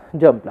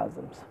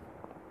germplasms.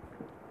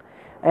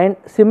 And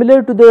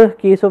similar to the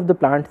case of the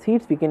plant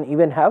seeds, we can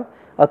even have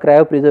a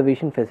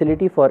cryopreservation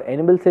facility for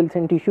animal cells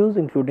and tissues,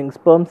 including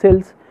sperm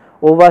cells,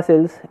 ova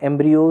cells,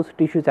 embryos,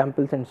 tissue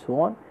samples, and so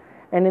on.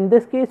 And in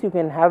this case, you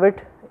can have it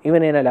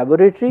even in a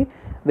laboratory,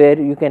 where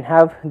you can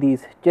have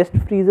these chest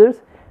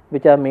freezers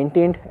which are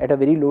maintained at a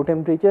very low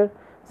temperature,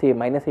 say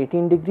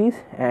 -18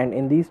 degrees, and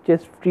in these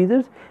chest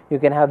freezers you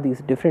can have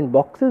these different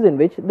boxes in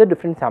which the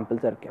different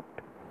samples are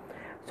kept.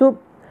 So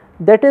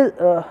that is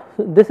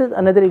this is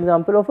another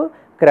example of a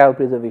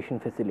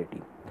cryopreservation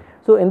facility.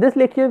 So in this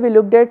lecture we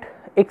looked at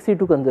ex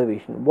situ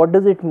conservation. What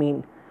does it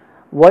mean?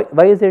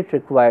 Why is it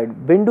required?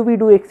 When do we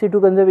do ex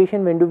situ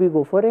conservation? When do we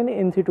go for an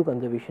in situ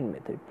conservation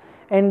method?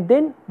 And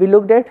then we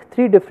looked at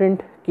 3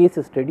 different case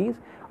studies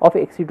of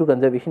ex situ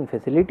conservation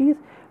facilities.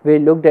 We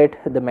looked at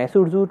the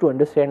Mysore Zoo to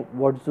understand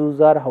what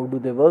zoos are, how do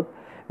they work.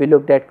 We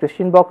looked at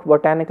Christian Box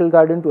Botanical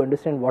Garden to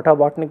understand what are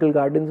botanical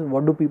gardens,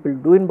 what do people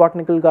do in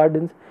botanical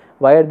gardens,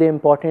 why are they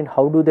important,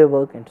 how do they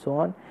work, and so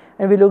on.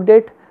 And we looked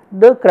at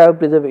the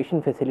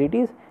cryopreservation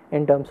facilities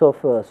in terms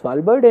of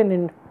Svalbard and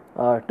in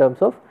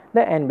terms of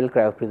the animal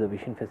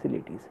cryopreservation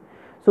facilities.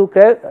 So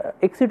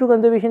ex situ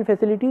conservation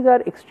facilities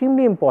are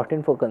extremely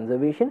important for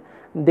conservation.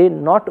 They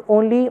not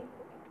only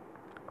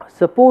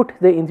support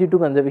the in situ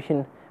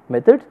conservation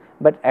methods,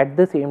 but at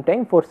the same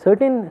time for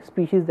certain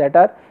species that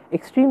are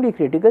extremely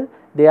critical,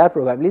 they are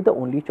probably the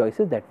only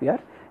choices that we are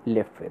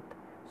left with.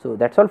 So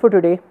that is all for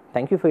today.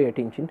 Thank you for your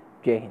attention.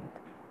 Jai Hind.